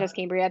not Yeah. just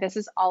Cambria, this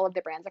is all of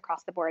the brands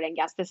across the board. And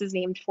yes, this is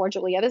named for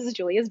Julia. This is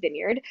Julia's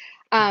vineyard.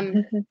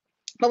 Um,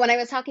 but when I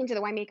was talking to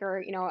the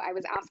winemaker, I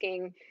was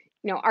asking,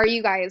 are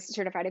you guys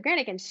certified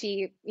organic? And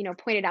she,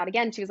 pointed out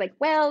again, she was like,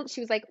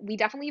 we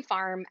definitely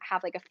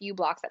have like a few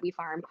blocks that we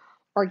farm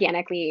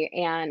organically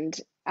and,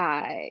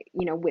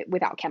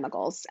 without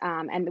chemicals.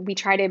 And we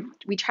try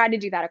to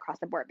do that across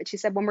the board. But she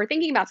said, when we're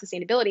thinking about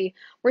sustainability,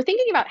 we're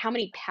thinking about how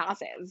many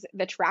passes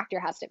the tractor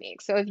has to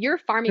make. So if you're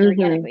farming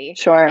organically and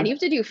Sure. you have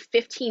to do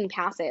 15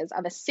 passes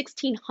of a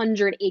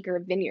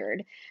 1,600-acre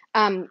vineyard,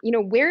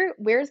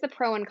 where's the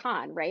pro and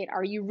con, right?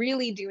 Are you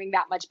really doing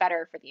that much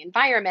better for the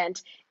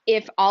environment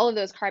if all of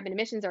those carbon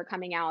emissions are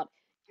coming out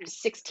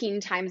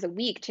 16 times a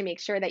week to make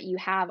sure that you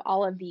have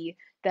all of the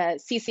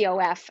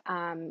CCOF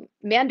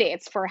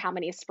mandates for how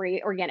many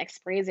organic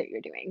sprays that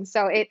you're doing?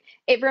 So it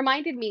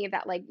reminded me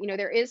that like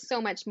there is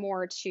so much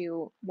more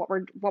to what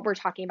we're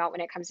talking about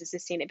when it comes to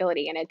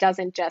sustainability, and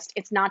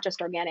it's not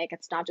just organic,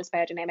 it's not just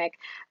biodynamic.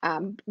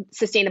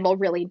 Sustainable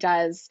really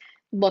does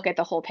look at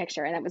the whole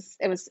picture, and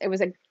it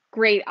was a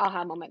great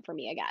aha moment for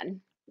me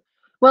again.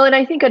 Well, and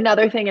I think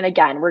another thing, and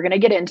again, we're going to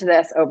get into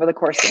this over the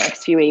course of the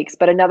next few weeks,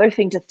 but another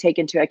thing to take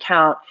into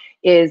account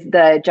is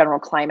the general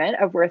climate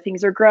of where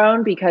things are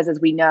grown, because as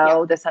we Yeah.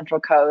 know, the Central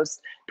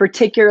Coast,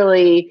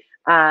 particularly,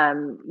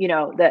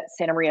 the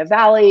Santa Maria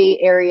Valley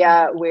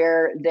area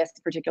where this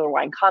particular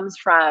wine comes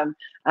from,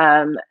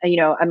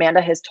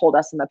 Amanda has told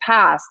us in the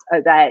past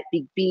that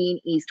being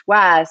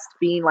east-west,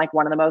 being like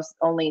one of the most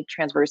only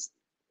transverse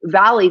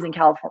valleys in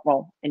California,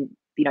 well, in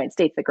the United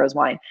States that grows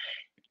wine,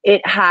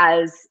 it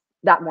has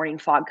that morning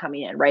fog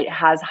coming in, right? It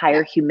has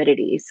higher Yeah.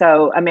 humidity.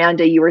 So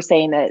Amanda, you were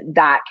saying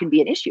that can be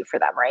an issue for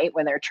them, right?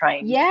 When they're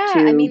trying Yeah,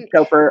 I to mean,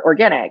 go for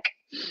organic.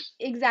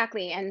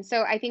 exactly. And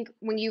so I think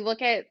when you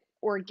look at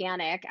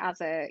organic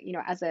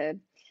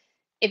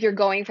if you're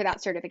going for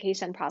that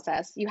certification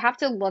process, you have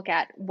to look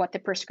at what the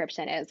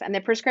prescription is. And the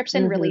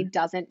prescription really Mm-hmm.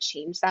 doesn't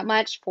change that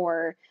much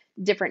for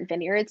different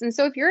vineyards. And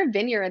so if you're a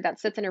vineyard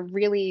that sits in a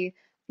really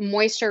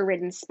moisture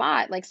ridden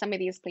spot, like some of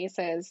these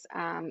places,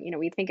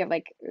 we think of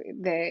like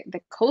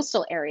the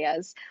coastal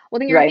areas, well,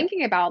 then you're Right.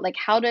 thinking about like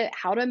how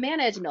to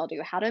manage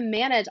mildew, how to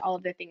manage all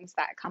of the things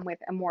that come with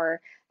a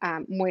more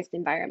moist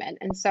environment.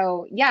 And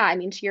so, yeah, I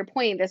mean, to your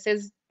point, this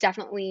is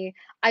definitely,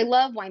 I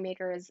love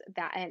winemakers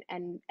that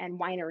and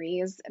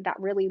wineries that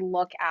really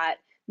look at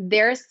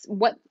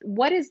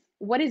what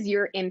is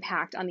your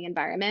impact on the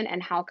environment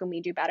and how can we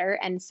do better?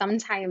 And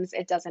sometimes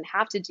it doesn't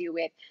have to do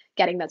with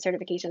getting that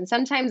certification.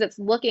 Sometimes it's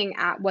looking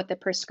at what the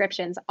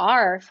prescriptions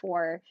are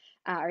for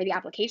or the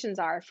applications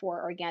are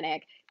for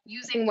organic,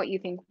 using what you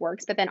think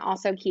works, but then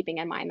also keeping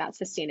in mind that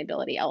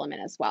sustainability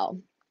element as well.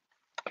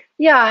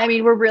 Yeah, I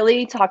mean, we're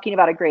really talking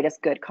about a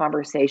greatest good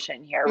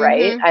conversation here,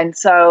 right? Mm-hmm. And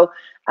so,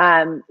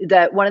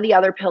 that one of the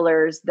other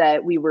pillars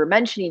that we were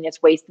mentioning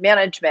is waste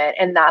management,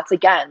 and that's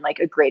again like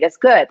a greatest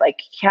good. Like,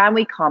 can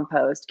we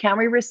compost? Can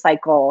we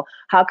recycle?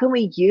 How can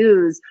we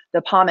use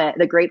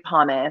the great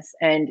pomace,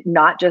 and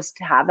not just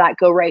have that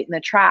go right in the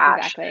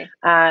trash? Exactly.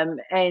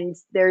 And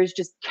there's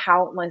just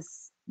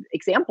countless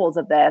examples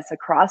of this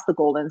across the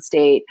Golden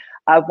State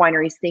of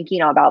wineries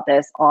thinking about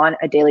this on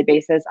a daily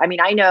basis. I mean,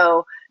 I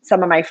know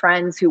some of my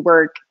friends who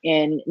work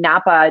in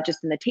Napa,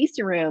 just in the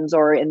tasting rooms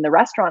or in the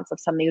restaurants of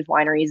some of these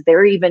wineries,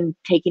 they're even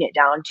taking it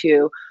down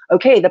to,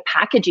 okay, the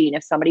packaging,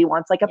 if somebody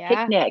wants like a Yeah.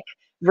 picnic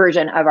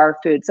version of our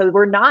food. So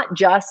we're not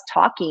just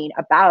talking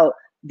about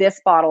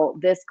this bottle,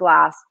 this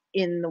glass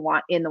in the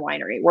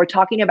winery. We're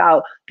talking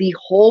about the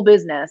whole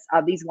business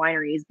of these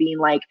wineries being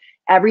like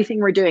everything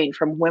we're doing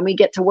from when we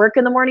get to work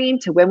in the morning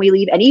to when we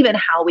leave, and even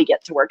how we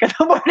get to work in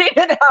the morning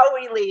and how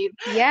we leave,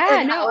 Yeah,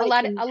 and no, how it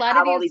can a lot of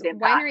have all these these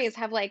impacts. wineries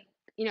have like,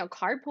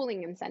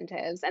 carpooling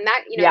incentives, and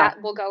that, Yeah.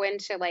 that will go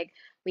into like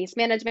waste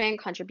management,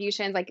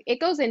 contributions, like it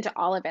goes into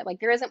all of it. Like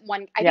there isn't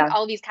one, I think Yeah.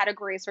 all of these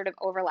categories sort of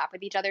overlap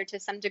with each other to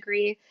some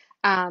degree.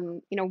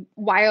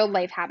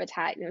 Wildlife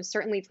habitat,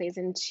 certainly plays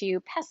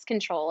into pest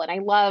control. And I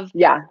love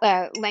Yeah.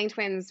 Lang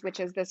Twins, which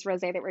is this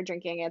rosé that we're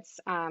drinking. It's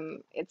Yeah.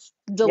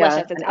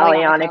 delicious. It's An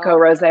Aglianico Aglianico,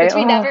 rosé. which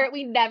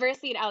we Oh, never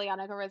seen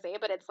Aglianico rosé,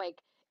 but it's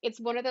like it's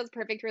one of those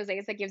perfect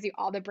rosés that gives you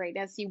all the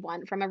brightness you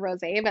want from a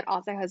rosé, but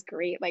also has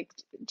great like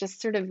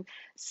just sort of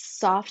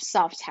soft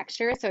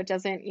texture. So it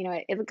doesn't,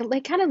 it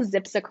like kind of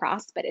zips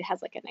across, but it has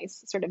like a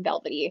nice sort of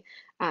velvety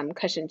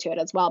cushion to it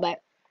as well.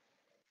 But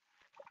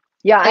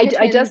yeah. Aida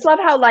I just Twins, love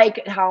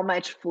how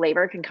much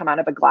flavor can come out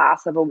of a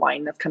glass of a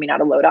wine that's coming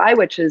out of Lodi,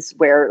 which is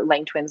where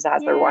Lang Twins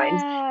has their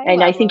wines. yeah, I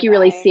And I love think you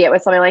really Lodi. see it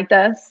with something like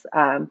this.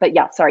 But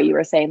yeah, sorry, you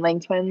were saying Lang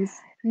Twins,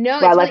 No,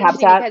 it's wildlife really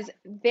interesting habitat.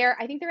 because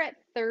I think they're at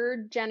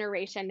third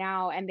generation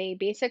now, and they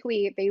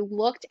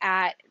looked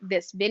at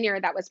this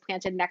vineyard that was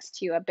planted next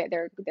to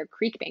their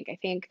creek bank, I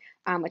think,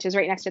 which is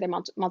right next to their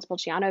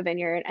Montepulciano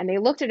vineyard, and they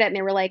looked at it and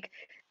they were like,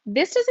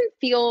 this doesn't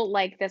feel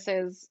like this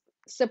is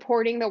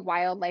supporting the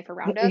wildlife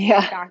around us. In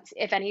Yeah. fact,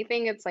 if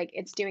anything, it's like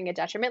it's doing a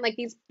detriment. Like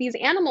these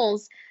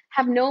animals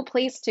have no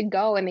place to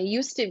go, and they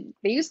used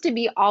to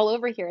be all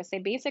over here. So they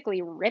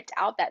basically ripped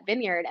out that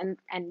vineyard,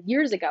 and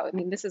years ago, I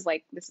mean, this is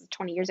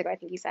 20 years ago, I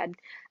think you said,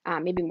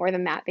 maybe more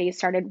than that. They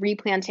started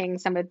replanting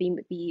some of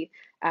the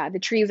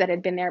trees that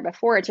had been there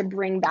before to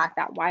bring back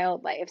that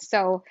wildlife.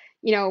 So,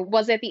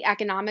 was it the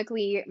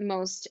economically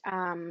most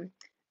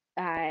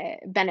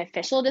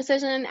beneficial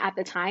decision at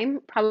the time?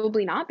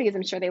 Probably not, because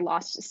I'm sure they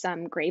lost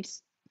some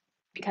grapes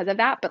because of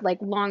that. But like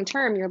long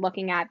term, you're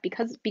looking at,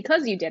 because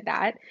you did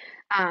that,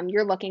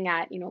 you're looking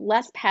at,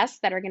 less pests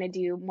that are going to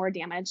do more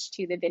damage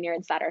to the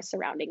vineyards that are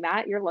surrounding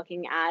that. You're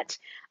looking at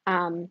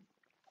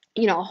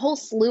a whole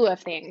slew of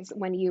things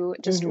when you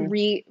just Hmm.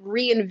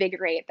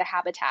 reinvigorate the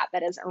habitat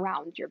that is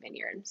around your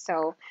vineyard.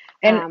 So,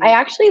 And I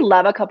actually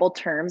love a couple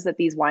terms that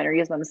these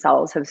wineries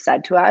themselves have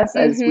said to us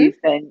as mhm,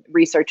 we've been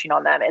researching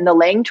on them. And the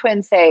Lang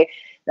twins say,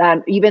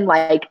 even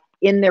like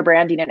in their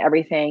branding and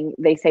everything,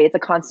 they say it's a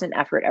constant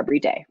effort every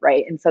day,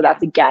 right? And so yeah,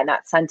 that's again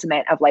that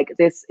sentiment of like,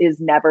 this is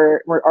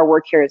never, our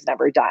work here is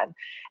never done.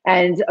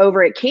 And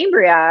over at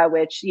Cambria,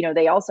 which,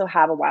 they also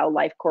have a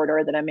wildlife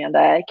corridor that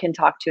Amanda can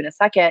talk to in a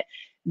second,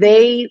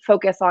 they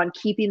focus on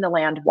keeping the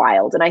land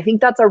wild. And I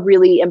think that's a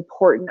really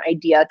important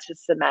idea to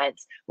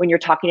cement when you're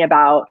talking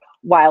about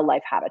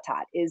wildlife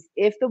habitat, is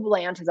if the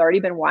land has already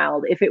been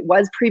wild, if it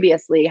was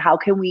previously, how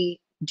can we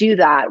do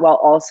that while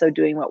also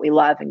doing what we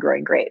love and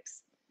growing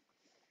grapes?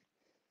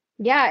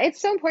 yeah,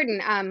 it's so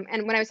important. And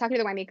when I was talking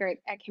to the winemaker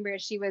at Cambria,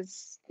 she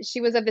was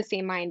of the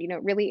same mind.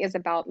 It really is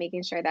about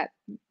making sure that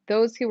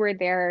those who were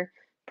there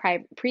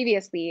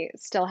previously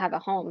still have a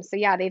home. So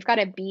yeah, they've got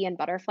a bee and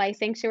butterfly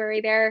sanctuary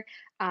there.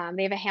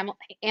 They have a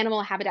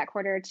animal habitat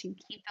corridor to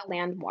keep the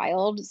land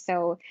wild.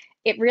 So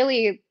it's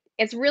really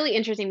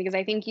interesting because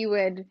I think you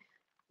would,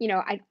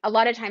 a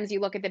lot of times you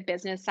look at the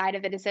business side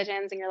of the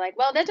decisions and you're like,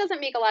 well, that doesn't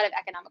make a lot of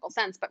economical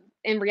sense, but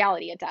in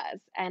reality it does.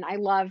 And I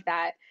love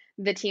that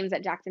the teams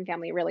at Jackson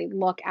Family really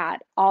look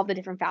at all the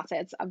different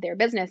facets of their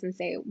business and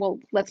say, well,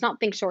 let's not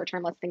think short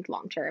term, let's think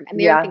long term. And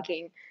they're Yeah.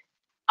 thinking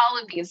all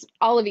of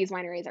these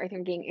wineries are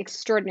thinking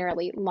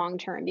extraordinarily long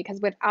term,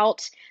 because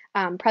without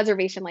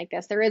preservation like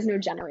this, there is no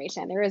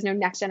generation, there is no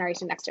next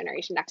generation, next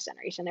generation, next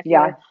generation. If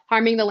Yeah. you're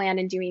harming the land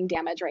and doing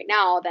damage right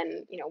now,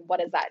 then what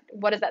does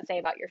that say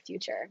about your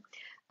future?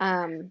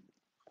 Um,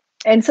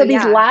 And so so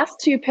these yeah. last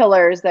two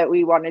pillars that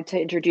we wanted to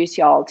introduce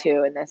y'all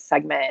to in this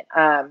segment,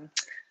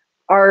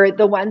 are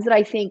the ones that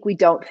I think we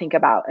don't think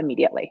about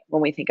immediately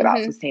when we think about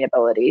Hmm.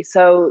 sustainability.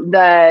 So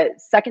the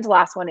second to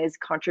last one is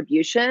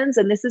contributions.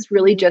 And this is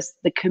really Hmm.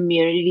 just the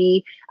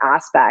community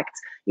aspect,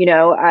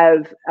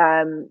 of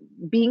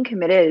being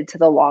committed to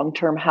the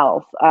long-term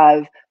health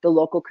of the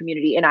local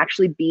community and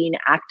actually being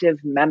active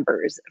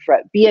members,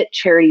 be it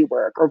charity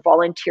work or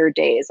volunteer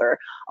days or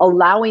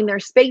allowing their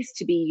space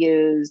to be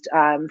used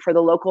for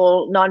the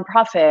local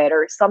nonprofit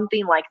or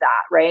something like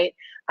that, right?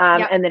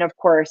 Yep. And then, of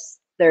course,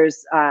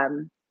 there's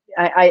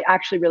I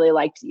actually really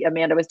liked,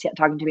 Amanda was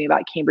talking to me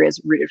about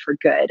Cambria's Rooted for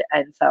Good.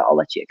 And so I'll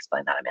let you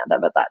explain that, Amanda,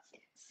 but that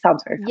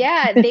sounds very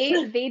Yeah,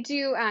 fun. they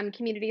do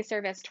community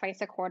service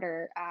twice a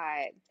quarter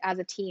as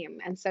a team,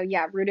 and so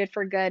yeah, Rooted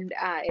for Good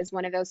is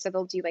one of those. So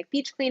they'll do like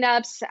beach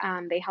cleanups.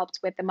 They helped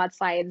with the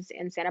mudslides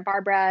in Santa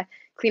Barbara,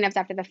 cleanups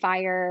after the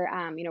fire.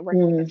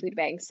 Working with the Mm, food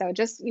bank. So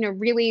just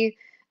really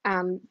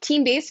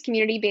team based,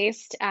 community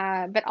based,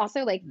 but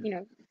also like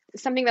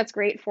something that's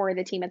great for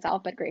the team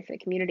itself, but great for the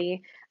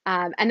community.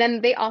 And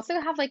then they also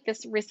have like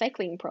this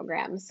recycling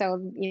program.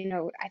 So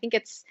I think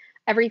it's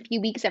every few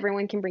weeks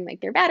everyone can bring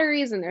like their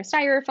batteries and their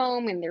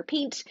styrofoam and their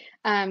paint,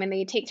 and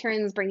they take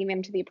turns bringing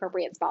them to the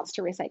appropriate spots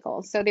to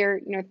recycle. So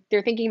they're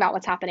thinking about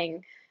what's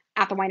happening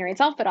at the winery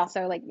itself, but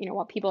also like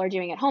what people are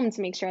doing at home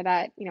to make sure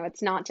that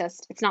it's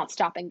not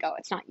stop and go.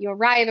 It's not you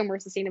arrive and we're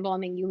sustainable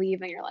and then you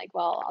leave and you're like,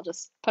 well, I'll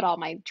just put all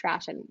my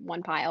trash in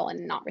one pile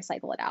and not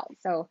recycle it out.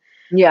 So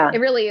yeah. it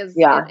really is,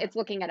 Yeah. it's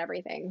looking at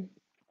everything.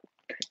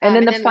 And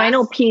then And the then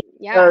final last, piece of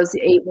yeah. those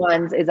eight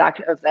ones is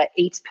actually of the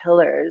eight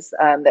pillars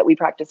that we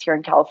practice here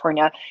in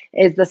California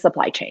is the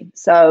supply chain.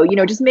 So,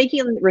 Yeah. just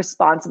making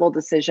responsible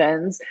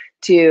decisions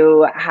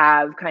to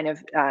have kind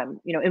of,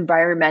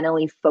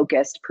 environmentally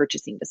focused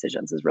purchasing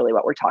decisions is really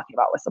what we're talking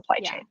about with supply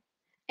Yeah. chain.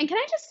 And can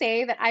I just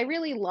say that I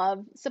really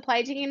love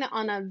supply chain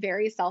on a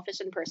very selfish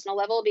and personal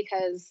level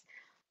because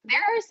there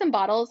are some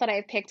bottles that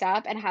I've picked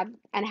up and have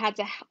and had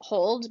to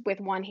hold with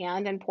one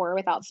hand and pour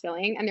without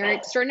spilling, and they're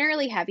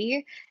extraordinarily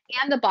heavy,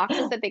 and the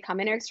boxes that they come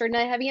in are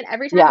extraordinarily heavy, and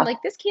every time I'm Yeah.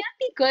 like, this can't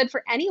be good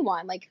for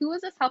anyone. Like, who is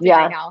this helping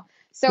right Yeah. now?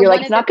 So You're like,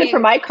 one it's of the not good for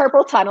things my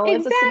carpal tunnel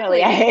as a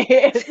sommelier. Exactly.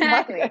 It's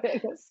not Exactly.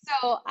 good.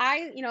 So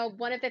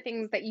one of the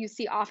things that you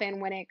see often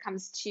when it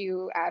comes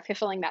to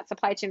fulfilling that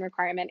supply chain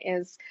requirement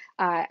is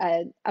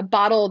a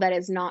bottle that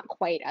is not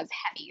quite as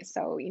heavy.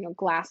 So,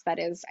 glass that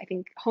is, I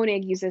think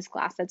Honig uses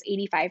glass that's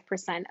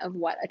 85% of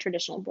what a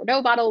traditional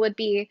Bordeaux bottle would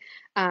be.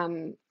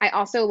 I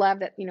also love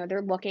that,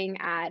 they're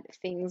looking at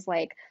things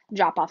like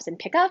drop-offs and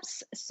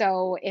pickups.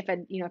 So if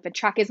a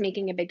truck is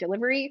making a big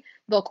delivery,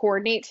 they'll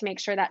coordinate to make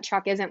sure that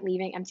truck isn't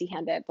leaving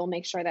empty-handed. They'll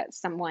make sure that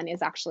someone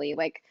is actually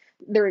like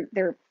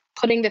they're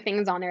putting the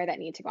things on there that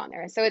need to go on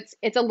there. So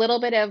it's a little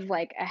bit of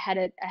like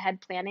ahead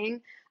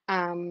planning.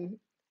 Um,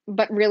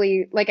 but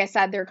really, like I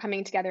said, they're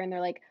coming together and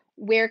they're like,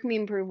 where can we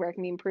improve? Where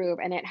can we improve?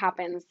 And it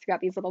happens throughout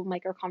these little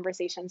micro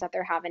conversations that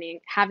they're having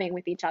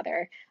with each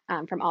other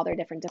from all their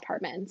different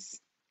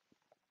departments.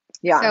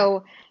 Yeah.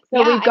 So So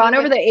yeah, we've I gone mean,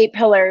 over with the eight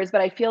pillars,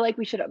 but I feel like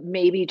we should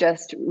maybe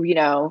just,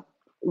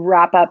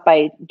 wrap up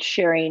by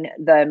sharing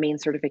the main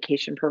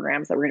certification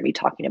programs that we're going to be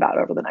talking about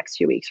over the next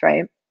few weeks,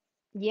 right?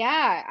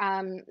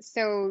 Yeah,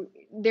 so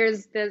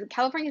there's the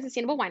California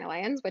Sustainable Wine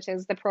Alliance, which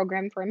is the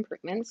program for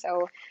improvement.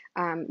 So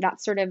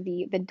that's sort of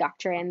the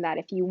doctrine that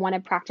if you want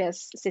to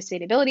practice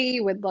sustainability,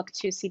 you would look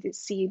to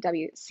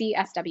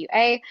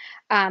CSWA.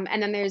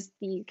 And then there's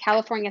the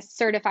California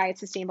Certified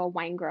Sustainable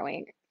Wine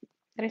Growing.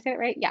 Did I say that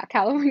right? Yeah,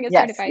 California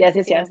Yes, Certified yes,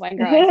 yes, Sustainable yes. Wine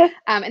Growing.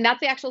 And that's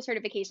the actual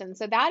certification.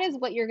 So that is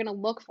what you're going to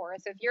look for.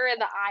 So if you're in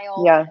the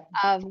aisle Yeah.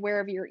 of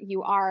wherever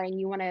you are and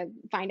you want to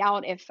find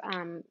out if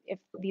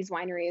these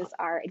wineries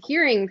are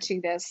adhering to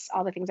this,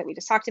 all the things that we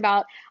just talked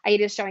about,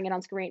 Aida is showing it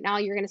on screen right now.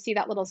 You're going to see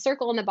that little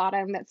circle in the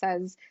bottom that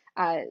says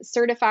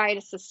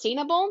certified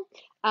sustainable.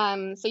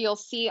 So you'll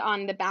see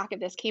on the back of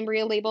this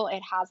Cambria label,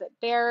 it has it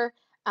there.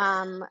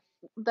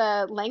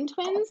 The Lang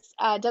twins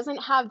doesn't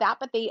have that,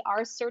 but they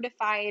are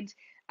certified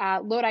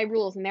Lodi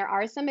rules, and there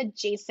are some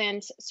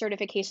adjacent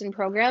certification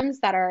programs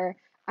that are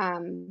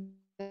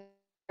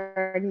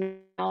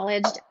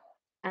acknowledged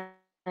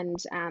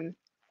and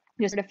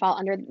sort of fall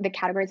under the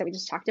categories that we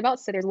just talked about.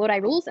 So there's Lodi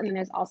rules, and then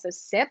there's also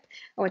SIP,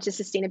 which is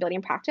sustainability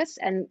in practice,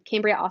 and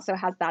Cambria also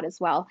has that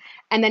as well.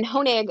 And then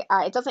Honig,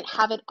 it doesn't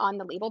have it on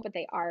the label, but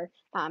they are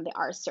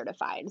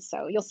certified.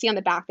 So you'll see on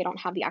the back they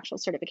don't have the actual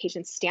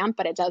certification stamp,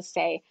 but it does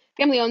say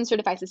family owned,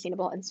 certified,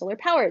 sustainable, and solar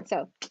powered.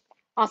 So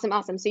awesome,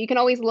 awesome. So you can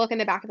always look in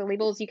the back of the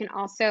labels. You can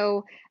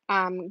also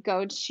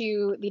go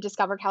to the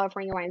Discover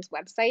California Wines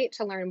website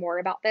to learn more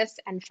about this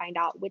and find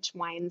out which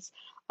wineries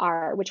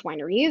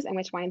and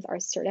which wines are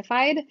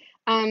certified.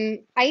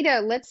 Aida,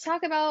 let's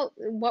talk about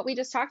what we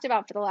just talked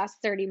about for the last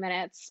 30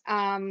 minutes.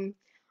 Thoughts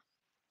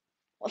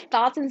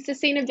on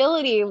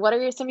sustainability. What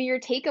are some of your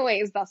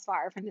takeaways thus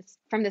far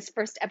from this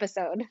first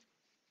episode?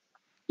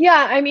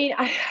 Yeah, I mean,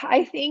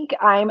 I think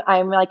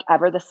I'm like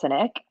ever the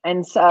cynic.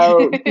 And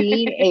so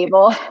being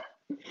able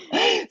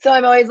so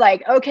I'm always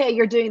like, okay,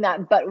 you're doing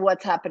that, but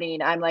what's happening?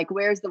 I'm like,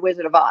 where's the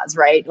Wizard of Oz,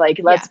 right? Like,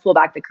 let's Yeah. pull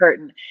back the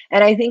curtain.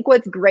 And I think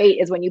what's great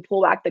is when you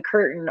pull back the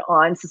curtain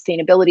on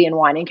sustainability and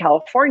wine in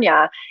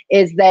California,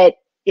 is that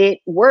it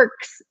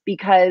works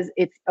because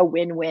it's a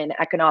win-win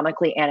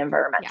economically and Yeah.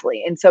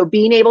 environmentally. And so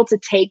being able to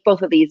take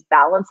both of these,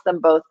 balance them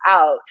both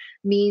out,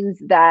 means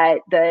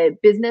that the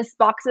business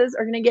boxes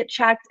are going to get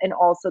checked and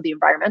also the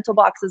environmental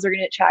boxes are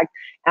going to get checked,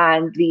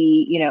 and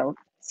the,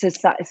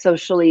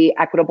 socially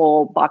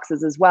equitable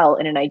boxes as well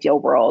in an ideal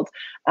world.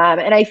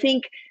 And I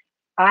feel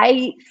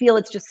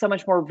it's just so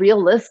much more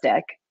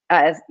realistic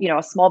as,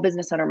 a small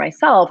business owner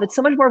myself. It's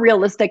so much more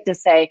realistic to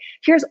say,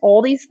 here's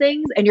all these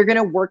things and you're going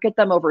to work at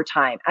them over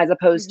time, as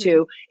opposed Hmm.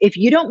 to, if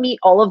you don't meet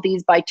all of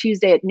these by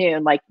Tuesday at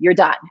noon, like, you're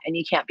done and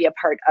you can't be a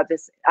part of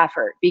this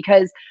effort.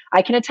 Because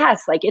I can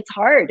attest, like, it's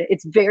hard.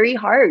 It's very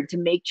hard to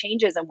make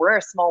changes, and we're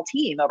a small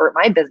team over at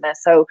my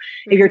business. So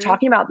if you're Hmm.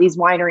 talking about these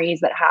wineries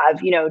that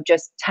have,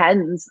 just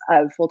tens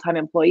of full-time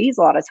employees,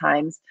 a lot of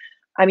times,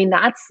 I mean,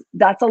 that's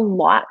a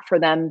lot for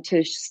them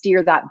to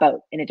steer that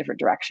boat in a different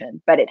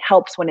direction. But it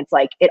helps when it's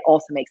like, it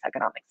also makes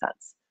economic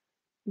sense.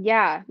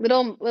 Yeah,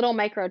 little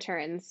micro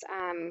turns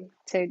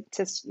to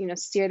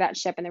steer that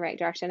ship in the right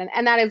direction,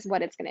 and that is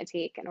what it's going to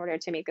take in order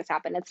to make this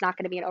happen. It's not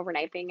going to be an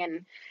overnight thing,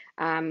 and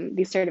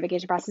these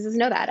certification processes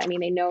know that. I mean,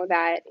 they know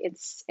that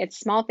it's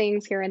small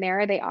things here and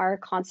there. They are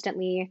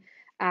constantly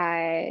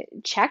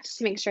checked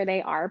to make sure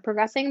they are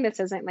progressing.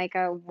 This isn't like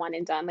a one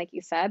and done, like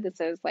you said.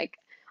 This is like,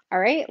 all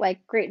right,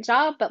 like great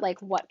job, but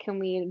like what can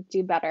we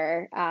do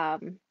better,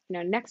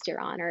 next year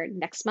on or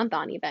next month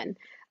on even.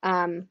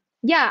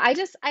 Yeah,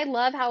 I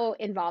love how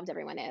involved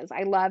everyone is.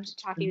 I loved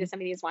talking to Mhm. some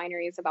of these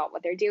wineries about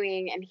what they're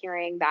doing and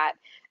hearing that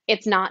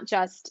it's not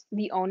just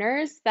the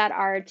owners that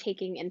are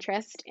taking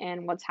interest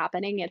in what's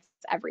happening, it's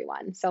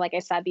everyone. So, like I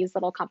said, these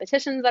little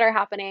competitions that are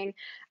happening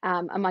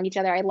among each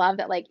other. I love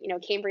that, like,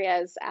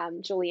 Cambria's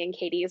Julie and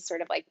Katie's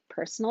sort of like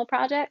personal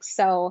projects.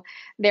 So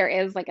there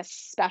is like a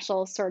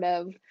special sort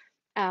of,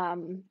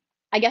 um,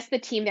 I guess the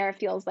team there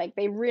feels like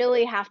they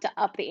really have to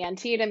up the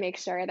ante to make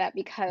sure that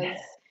because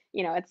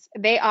it's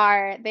they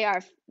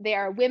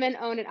are women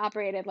owned and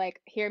operated,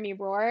 like hear me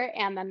roar,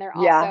 and then they're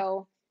Yeah.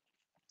 also,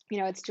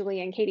 it's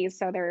Julie and Katie's,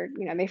 so they're,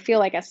 they feel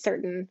like a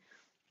certain,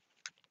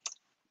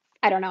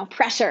 I don't know,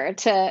 pressure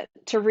to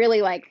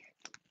really like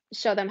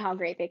show them how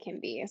great they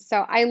can be. So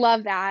I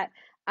love that.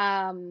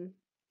 And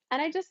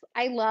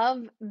I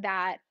love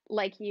that,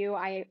 like you,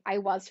 I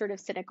was sort of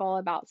cynical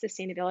about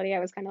sustainability. I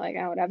was kind of like,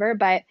 oh, whatever.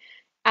 But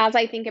as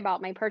I think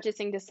about my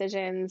purchasing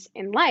decisions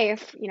in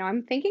life,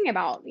 I'm thinking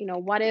about,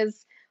 what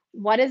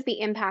is the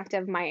impact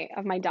of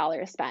my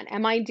dollars spent?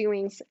 Am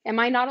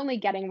I not only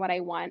getting what I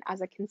want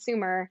as a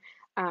consumer,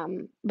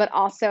 but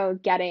also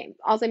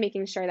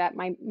making sure that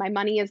my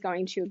money is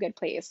going to a good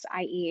place,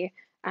 i.e.,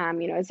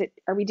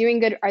 are we doing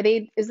good?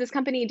 Is this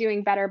company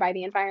doing better by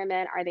the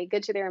environment? Are they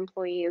good to their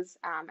employees?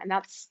 And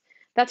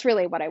that's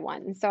really what I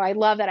want. And so I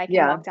love that I can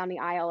Yeah. walk down the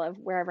aisle of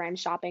wherever I'm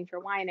shopping for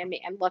wine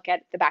and look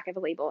at the back of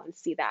the label and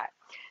see that.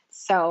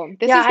 So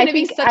this Yeah, is I going to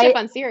be think such a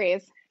fun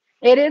series.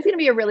 it is going to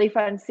be a really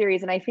fun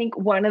series. And I think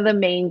one of the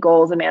main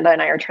goals Amanda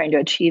and I are trying to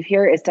achieve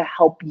here is to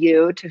help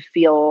you to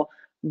feel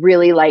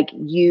really like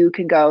you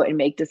can go and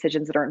make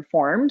decisions that are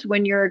informed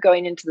when you're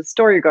going into the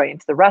store, you're going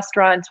into the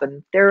restaurants,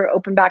 when they're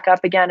open back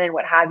up again and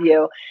what have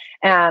you.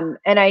 And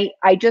I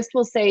just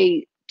will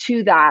say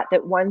to that,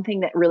 that one thing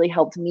that really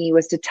helped me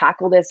was to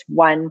tackle this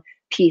one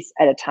piece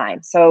at a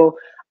time. So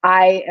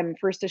I am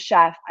first a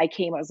chef. I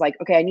was like,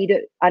 okay, I need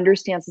to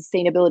understand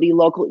sustainability,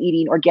 local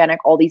eating,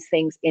 organic, all these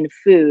things in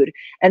food.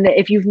 And that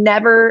if you've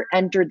never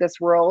entered this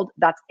world,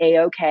 that's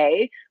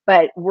a-okay.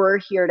 But we're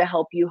here to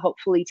help you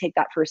hopefully take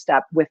that first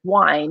step with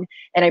wine.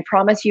 And I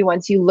promise you,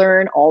 once you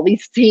learn all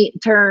these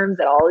terms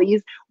and all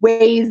these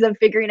ways of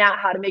figuring out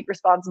how to make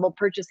responsible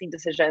purchasing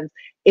decisions,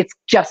 it's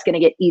just going to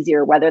get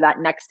easier, whether that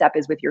next step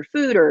is with your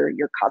food or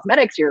your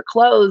cosmetics, or your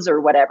clothes,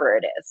 or whatever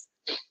it is.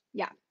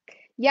 Yeah.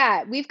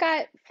 Yeah, we've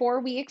got 4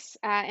 weeks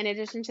in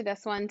addition to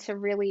this one to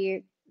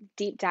really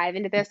deep dive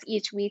into this.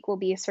 Each week will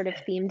be sort of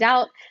themed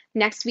out.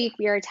 Next week,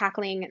 we are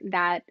tackling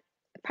that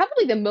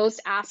probably the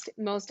most asked,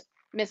 most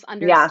Yeah.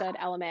 misunderstood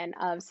element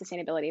of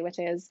sustainability, which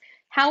is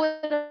how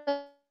it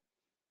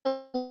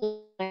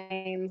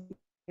aligns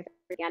with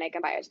organic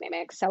and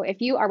biodynamic. So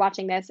if you are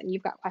watching this and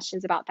you've got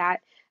questions about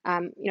that,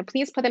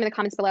 please put them in the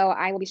comments below.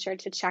 I will be sure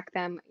to check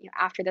them,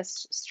 after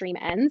this stream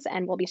ends,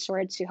 and we'll be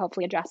sure to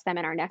hopefully address them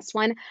in our next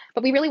one.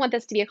 But we really want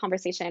this to be a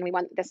conversation. We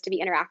want this to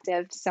be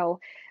interactive. So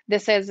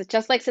this is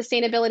just like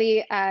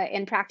sustainability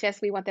in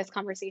practice. We want this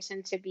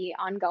conversation to be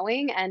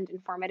ongoing and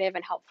informative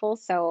and helpful.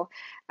 So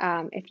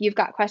if you've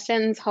got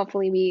questions,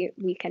 hopefully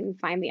we can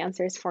find the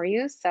answers for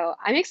you. So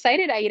I'm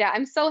excited, Aida.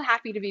 I'm so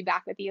happy to be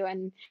back with you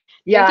and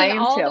Yeah, I drinking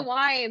am all the too.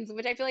 wines,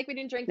 which I feel like we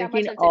didn't drink that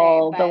much Drinking of today,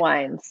 all the but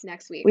wines.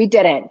 next week. We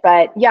didn't,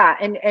 but yeah,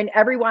 and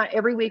every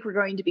week we're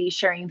going to be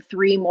sharing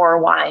three more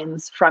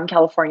wines from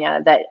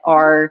California that Mhm.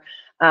 are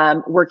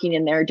working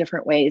in their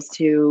different ways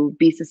to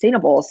be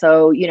sustainable.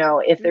 So,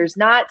 if Mm. there's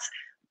not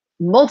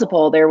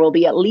multiple, there will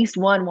be at least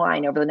one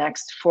wine over the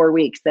next 4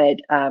 weeks that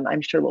I'm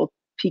sure will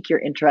pique your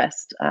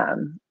interest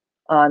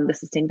on the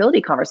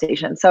sustainability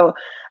conversation. So,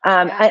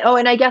 Yeah,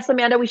 and I guess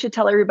Amanda, we should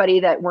tell everybody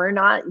that we're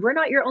not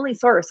your only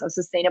source of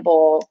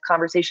sustainable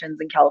conversations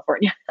in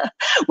California.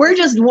 We're this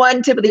is just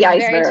one tip of the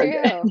this is very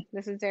iceberg. true.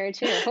 This is very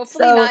true.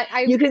 Hopefully So not.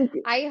 I you can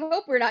I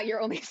hope we're not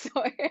your only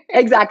source.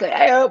 exactly.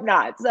 I hope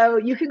not. So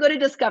you can go to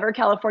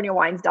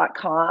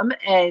discovercaliforniawines.com.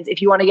 And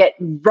if you want to get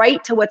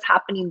right to what's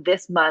happening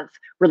this month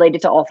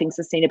related to all things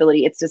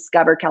sustainability, it's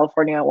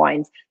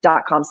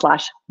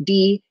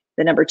discovercaliforniawines.com/D,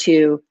 the number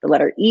two, the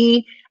letter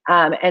E.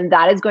 And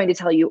that is going to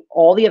tell you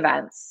all the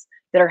events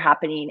that are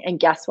happening. And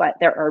guess what?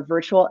 There are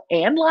virtual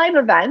and live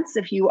events.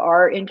 If you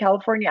are in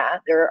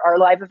California, there are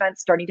live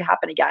events starting to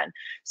happen again.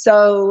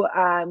 So,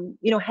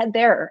 head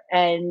there.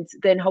 And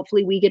then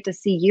hopefully we get to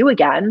see you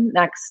again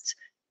next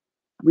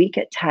week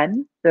at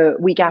 10, the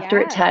week after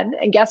at Yeah, 10.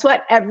 And guess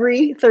what?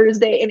 Every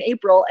Thursday in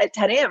April at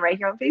 10 a.m. right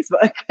here on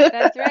Facebook.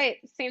 that's right.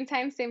 Same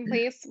time, same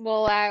place.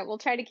 We'll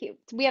try to keep.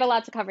 We had a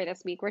lot to cover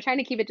this week. We're trying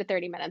to keep it to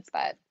 30 minutes,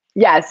 but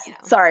Yes.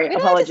 Sorry. we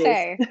don't have to Apologies.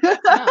 say.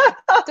 No,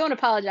 don't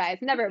apologize.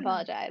 Never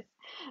apologize.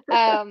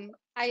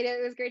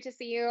 It was great to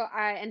see you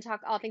and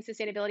talk all things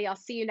sustainability. I'll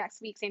see you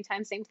next week, same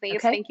time, same place.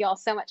 Okay. Thank you all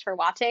so much for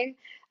watching.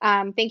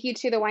 Thank you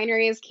to the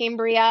wineries,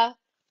 Cambria,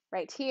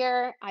 right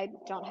here. I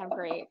don't have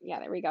great. Yeah,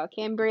 there we go.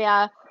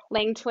 Cambria,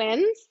 Lange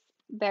Twins.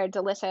 They're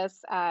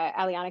delicious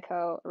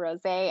Aglianico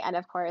Rosé, and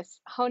of course,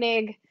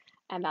 Honig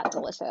and that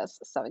delicious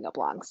Sauvignon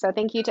Blanc. So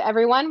thank you to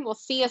everyone. We'll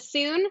see you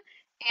soon.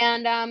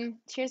 And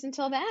cheers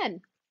until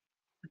then.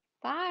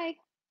 Bye.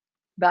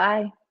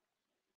 Bye.